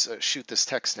then let's just shoot this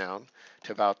text down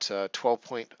to about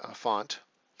 12-point font.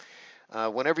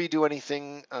 Whenever you do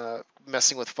anything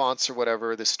messing with fonts or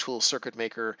whatever, this tool, Circuit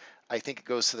Maker, I think it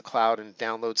goes to the cloud and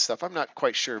downloads stuff. I'm not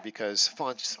quite sure because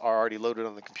fonts are already loaded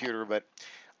on the computer, but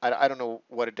I don't know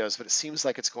what it does, but it seems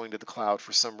like it's going to the cloud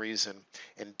for some reason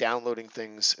and downloading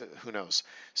things, who knows.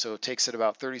 So it takes it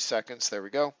about 30 seconds. There we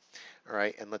go. All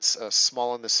right, and let's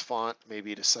smallen this font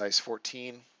maybe to size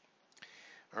 14.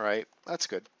 All right, that's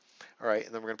good. All right,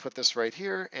 and then we're going to put this right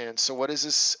here. And so what is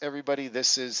this, everybody?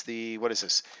 This is the, what is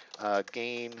this?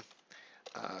 Gain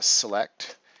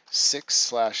select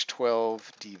 6/12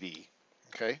 dB,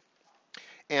 okay?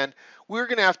 And we're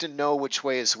going to have to know which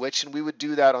way is which, and we would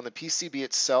do that on the PCB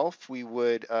itself. We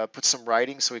would put some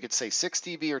writing, so we could say 6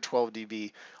 dB or 12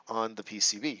 dB on the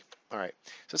PCB. All right,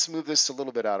 so let's move this a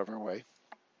little bit out of our way.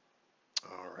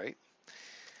 All right,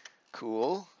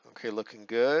 cool. Okay, looking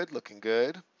good, looking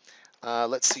good.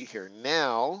 Let's see here.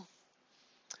 Now,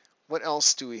 what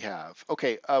else do we have?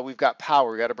 Okay, we've got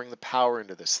power. We've got to bring the power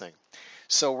into this thing.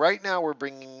 So right now we're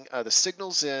bringing the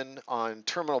signals in on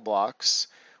terminal blocks.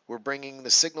 We're bringing the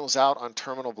signals out on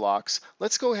terminal blocks.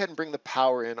 Let's go ahead and bring the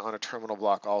power in on a terminal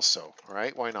block also. All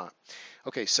right, why not?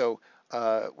 Okay, so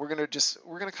we're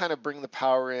gonna kind of bring the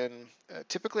power in.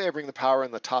 Typically, I bring the power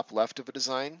in the top left of a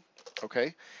design.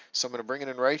 Okay, so I'm gonna bring it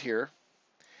in right here.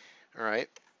 All right,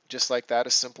 just like that,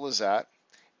 as simple as that.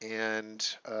 And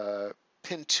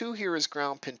pin 2 here is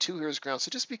ground, pin 2 here is ground. So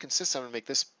just be consistent. I'm going to make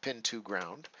this pin 2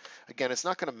 ground. Again, it's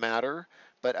not going to matter,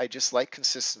 but I just like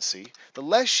consistency. The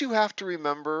less you have to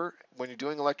remember when you're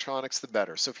doing electronics, the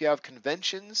better. So if you have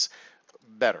conventions,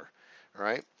 better. All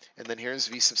right, and then here's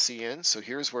V sub C in. So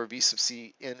here's where V sub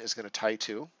C in is going to tie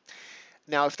to.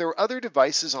 Now, if there were other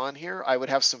devices on here, I would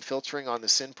have some filtering on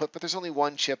this input, but there's only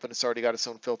one chip and it's already got its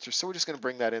own filter, so we're just going to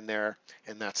bring that in there,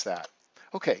 and that's that.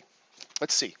 Okay,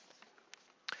 let's see.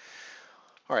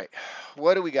 All right,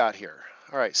 what do we got here?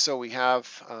 All right, so we've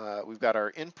got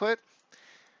our input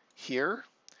here.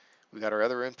 We've got our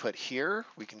other input here.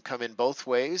 We can come in both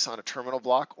ways on a terminal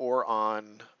block or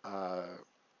on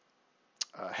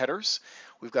headers.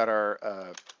 We've got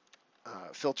our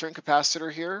filtering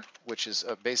capacitor here, which is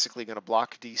basically going to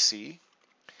block DC.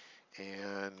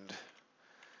 And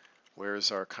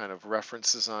where's our kind of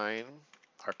reference design,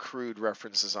 our crude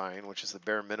reference design, which is the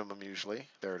bare minimum usually.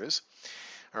 There it is.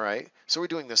 All right, so we're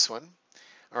doing this one.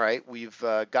 All right, we've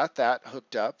got that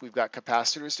hooked up. We've got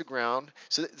capacitors to ground.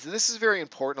 So this is very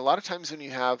important. A lot of times when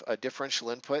you have a differential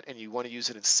input and you want to use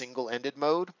it in single-ended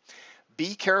mode,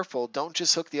 be careful. Don't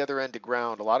just hook the other end to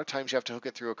ground. A lot of times you have to hook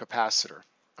it through a capacitor.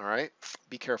 All right,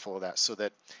 be careful of that so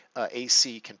that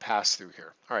AC can pass through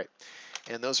here. All right,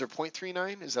 and those are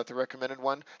 0.39. Is that the recommended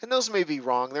one? And those may be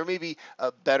wrong. There may be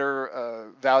better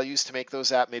values to make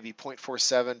those at, maybe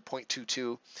 0.47,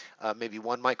 0.22, maybe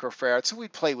 1 microfarad. So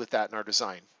we'd play with that in our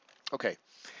design. Okay,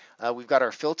 we've got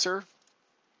our filter,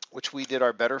 which we did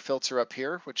our better filter up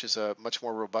here, which is a much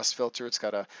more robust filter. It's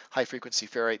got a high frequency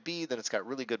ferrite B, then it's got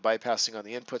really good bypassing on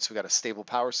the inputs. We got a stable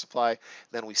power supply,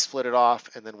 then we split it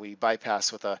off, and then we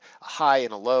bypass with a high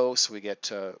and a low, so we get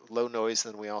low noise.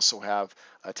 Then we also have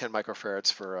 10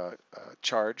 microfarads for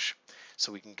charge,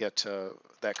 so we can get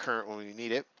that current when we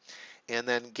need it. And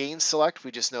then gain select,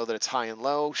 we just know that it's high and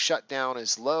low. Shutdown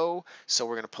is low, so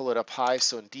we're going to pull it up high,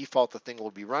 so in default the thing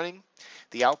will be running.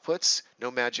 The outputs, no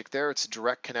magic there, it's a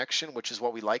direct connection, which is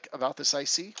what we like about this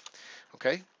IC.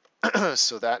 Okay,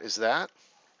 so that is that.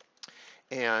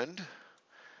 And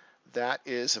that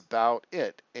is about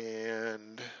it.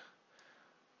 And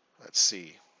let's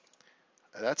see.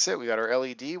 That's it. We got our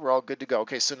LED. We're all good to go.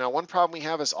 Okay, so now one problem we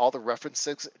have is all the reference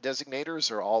designators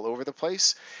are all over the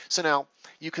place. So now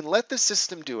you can let the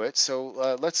system do it.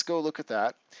 So let's go look at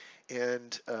that.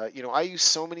 And you know, I use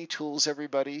so many tools,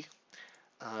 everybody,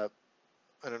 an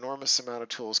enormous amount of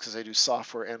tools because I do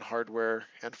software and hardware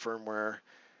and firmware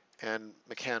and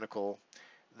mechanical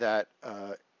that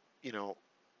you know,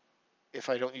 if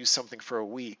I don't use something for a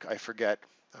week, I forget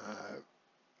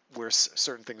where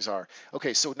certain things are.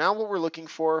 Okay, so now what we're looking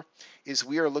for is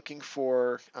we are looking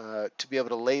for to be able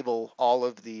to label all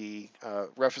of the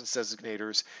reference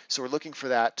designators. So we're looking for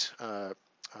that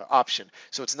option.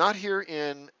 So it's not here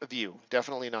in view,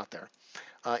 definitely not there.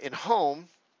 In home,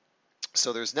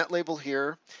 so there's net label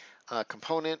here,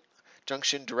 component,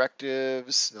 junction,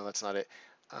 directives, no that's not it,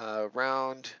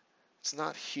 round, it's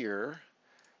not here.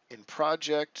 In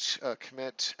project,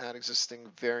 commit, add existing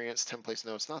variants, templates,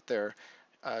 no it's not there.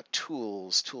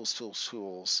 Tools,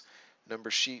 number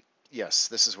sheet, yes,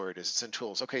 this is where it is, it's in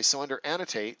tools. Okay, so under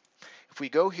annotate, if we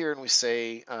go here and we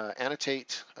say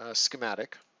annotate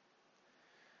schematic,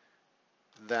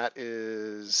 that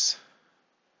is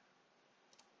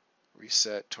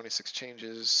reset 26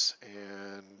 changes,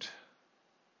 and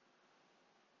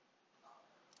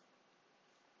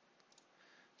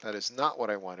that is not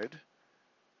what I wanted.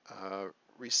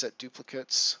 Reset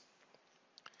duplicates.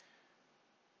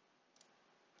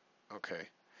 Okay,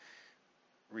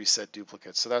 reset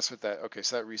duplicates. So that's what that, okay,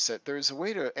 so that reset, there's a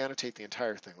way to annotate the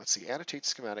entire thing. Let's see, annotate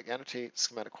schematic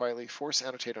quietly, force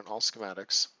annotate on all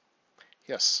schematics.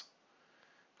 Yes.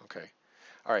 Okay.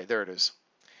 All right, there it is.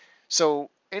 So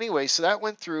anyway, so that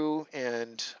went through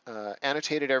and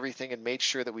annotated everything and made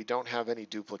sure that we don't have any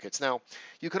duplicates. Now,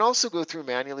 you can also go through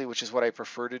manually, which is what I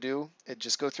prefer to do, and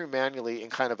just go through manually in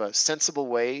kind of a sensible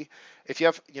way. If you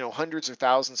have, you know, hundreds or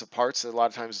thousands of parts, a lot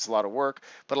of times it's a lot of work,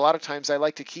 but a lot of times I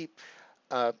like to keep,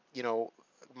 you know,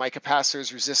 my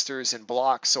capacitors, resistors in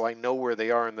blocks so I know where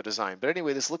they are in the design. But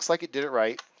anyway, this looks like it did it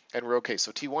right. And we're okay.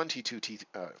 So T1, T2, T5,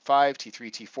 T3,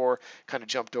 T4 kind of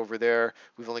jumped over there.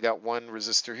 We've only got one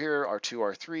resistor here, R2,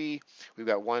 R3. We've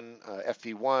got one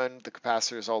FV1. The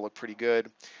capacitors all look pretty good.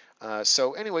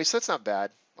 So anyway, so that's not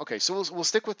bad. Okay, so we'll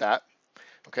stick with that.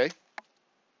 Okay.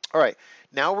 All right.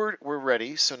 Now we're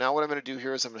ready. So now what I'm going to do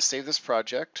here is I'm going to save this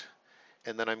project,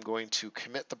 and then I'm going to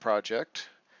commit the project.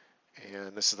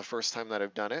 And this is the first time that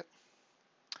I've done it.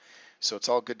 So it's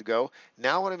all good to go.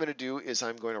 Now what I'm going to do is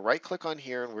I'm going to right click on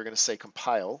here and we're going to say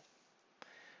compile.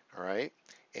 All right.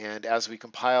 And as we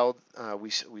compiled,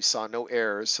 we saw no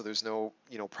errors, so there's no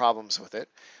problems with it.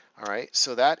 All right.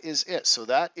 So that is it. So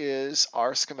that is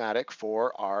our schematic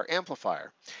for our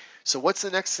amplifier. So what's the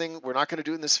next thing? We're not going to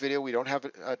do it in this video. We don't have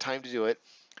time to do it.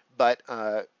 But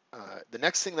the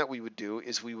next thing that we would do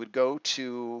is we would go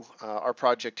to our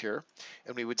project here,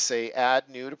 and we would say add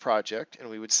new to project, and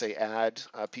we would say add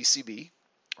PCB,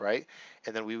 right?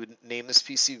 And then we would name this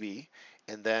PCB,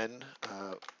 and then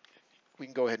we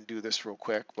can go ahead and do this real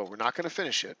quick, but we're not going to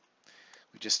finish it.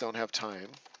 We just don't have time.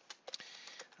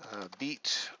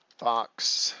 Beat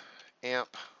box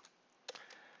amp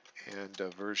and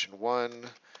version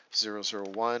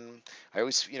 1.0.0.1. I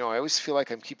always feel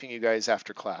like I'm keeping you guys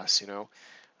after class, and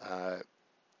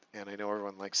I know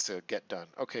everyone likes to get done.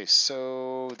 Okay,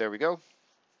 so there we go.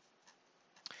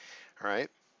 All right.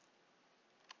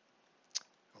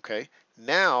 Okay,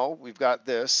 now we've got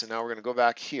this, and now we're going to go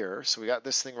back here. So we got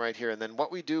this thing right here, and then what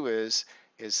we do is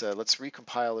let's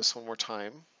recompile this one more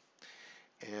time.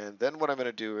 And then what I'm going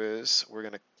to do is we're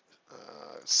going to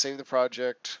save the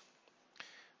project.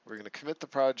 We're going to commit the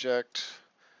project.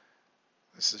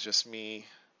 This is just me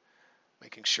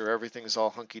making sure everything's all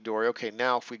hunky-dory. Okay,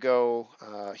 now if we go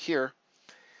here,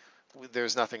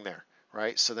 there's nothing there,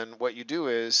 right? So then what you do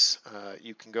is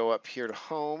you can go up here to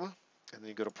Home, and then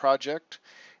you go to Project,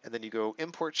 and then you go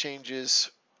Import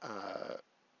Changes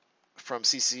from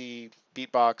CC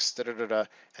Beatbox,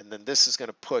 and then this is going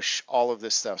to push all of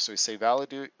this stuff. So we say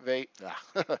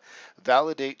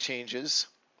validate changes,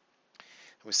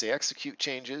 and we say execute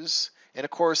changes, and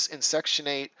of course in Section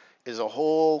 8 is a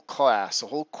whole class, a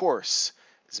whole course,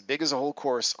 as big as a whole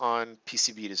course on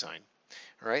PCB design.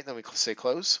 All right, then we say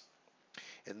close,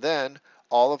 and then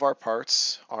all of our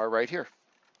parts are right here.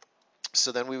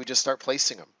 So then we would just start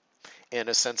placing them in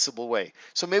a sensible way.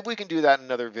 So maybe we can do that in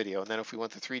another video, and then if we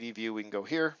want the 3D view, we can go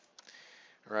here,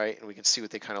 right, and we can see what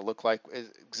they kind of look like,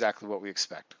 exactly what we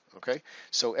expect. Okay,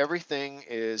 so everything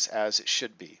is as it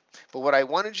should be. But what I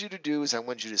wanted you to do is I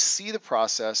wanted you to see the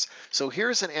process. So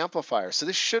here's an amplifier. So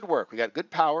this should work. We got good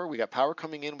power. We got power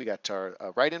coming in. We got our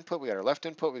right input. We got our left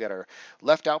input. We got our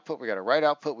left output. We got our right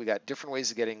output. We got different ways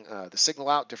of getting the signal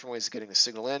out, different ways of getting the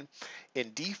signal in.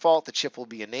 In default, the chip will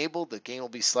be enabled. The gain will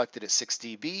be selected at 6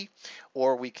 dB,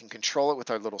 or we can control it with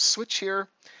our little switch here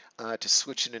to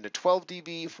switch it into 12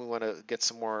 dB if we want to get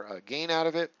some more gain out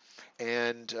of it.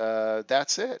 And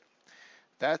that's it.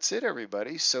 That's it,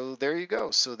 everybody. So there you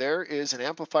go. So there is an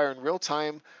amplifier in real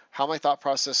time, how my thought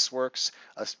process works,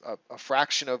 a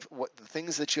fraction of what the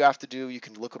things that you have to do. You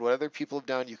can look at what other people have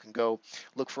done. You can go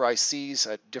look for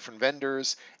ICs at different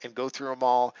vendors and go through them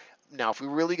all. Now, if we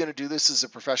were really going to do this as a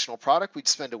professional product, we'd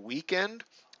spend a weekend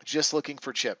just looking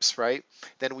for chips, right?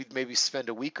 Then we'd maybe spend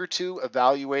a week or two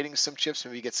evaluating some chips,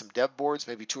 maybe get some dev boards,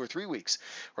 maybe 2 or 3 weeks,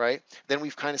 right? Then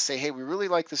we've kind of say, hey, we really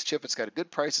like this chip. It's got a good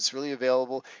price. It's really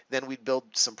available. Then we'd build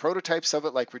some prototypes of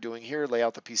it like we're doing here, lay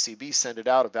out the PCB, send it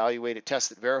out, evaluate it,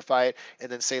 test it, verify it,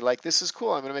 and then say, like, this is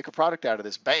cool. I'm going to make a product out of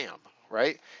this. Bam,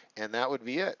 right? And that would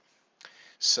be it.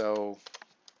 So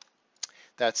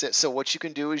that's it. So what you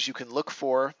can do is you can look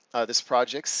for this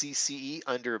project, CCE,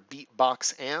 under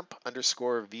Beatbox Amp _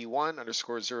 V1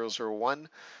 _ 001,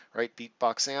 right?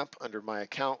 Beatbox Amp under my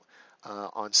account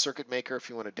on Circuit Maker if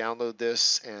you want to download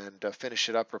this and finish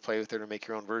it up or play with it or make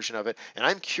your own version of it. And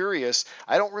I'm curious,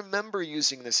 I don't remember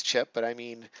using this chip, but I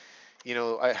mean, you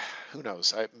know, who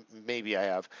knows? Maybe I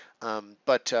have,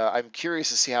 but I'm curious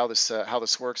to see how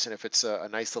this works and if it's a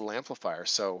nice little amplifier.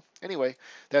 So anyway,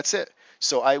 that's it.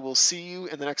 So I will see you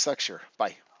in the next lecture.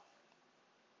 Bye.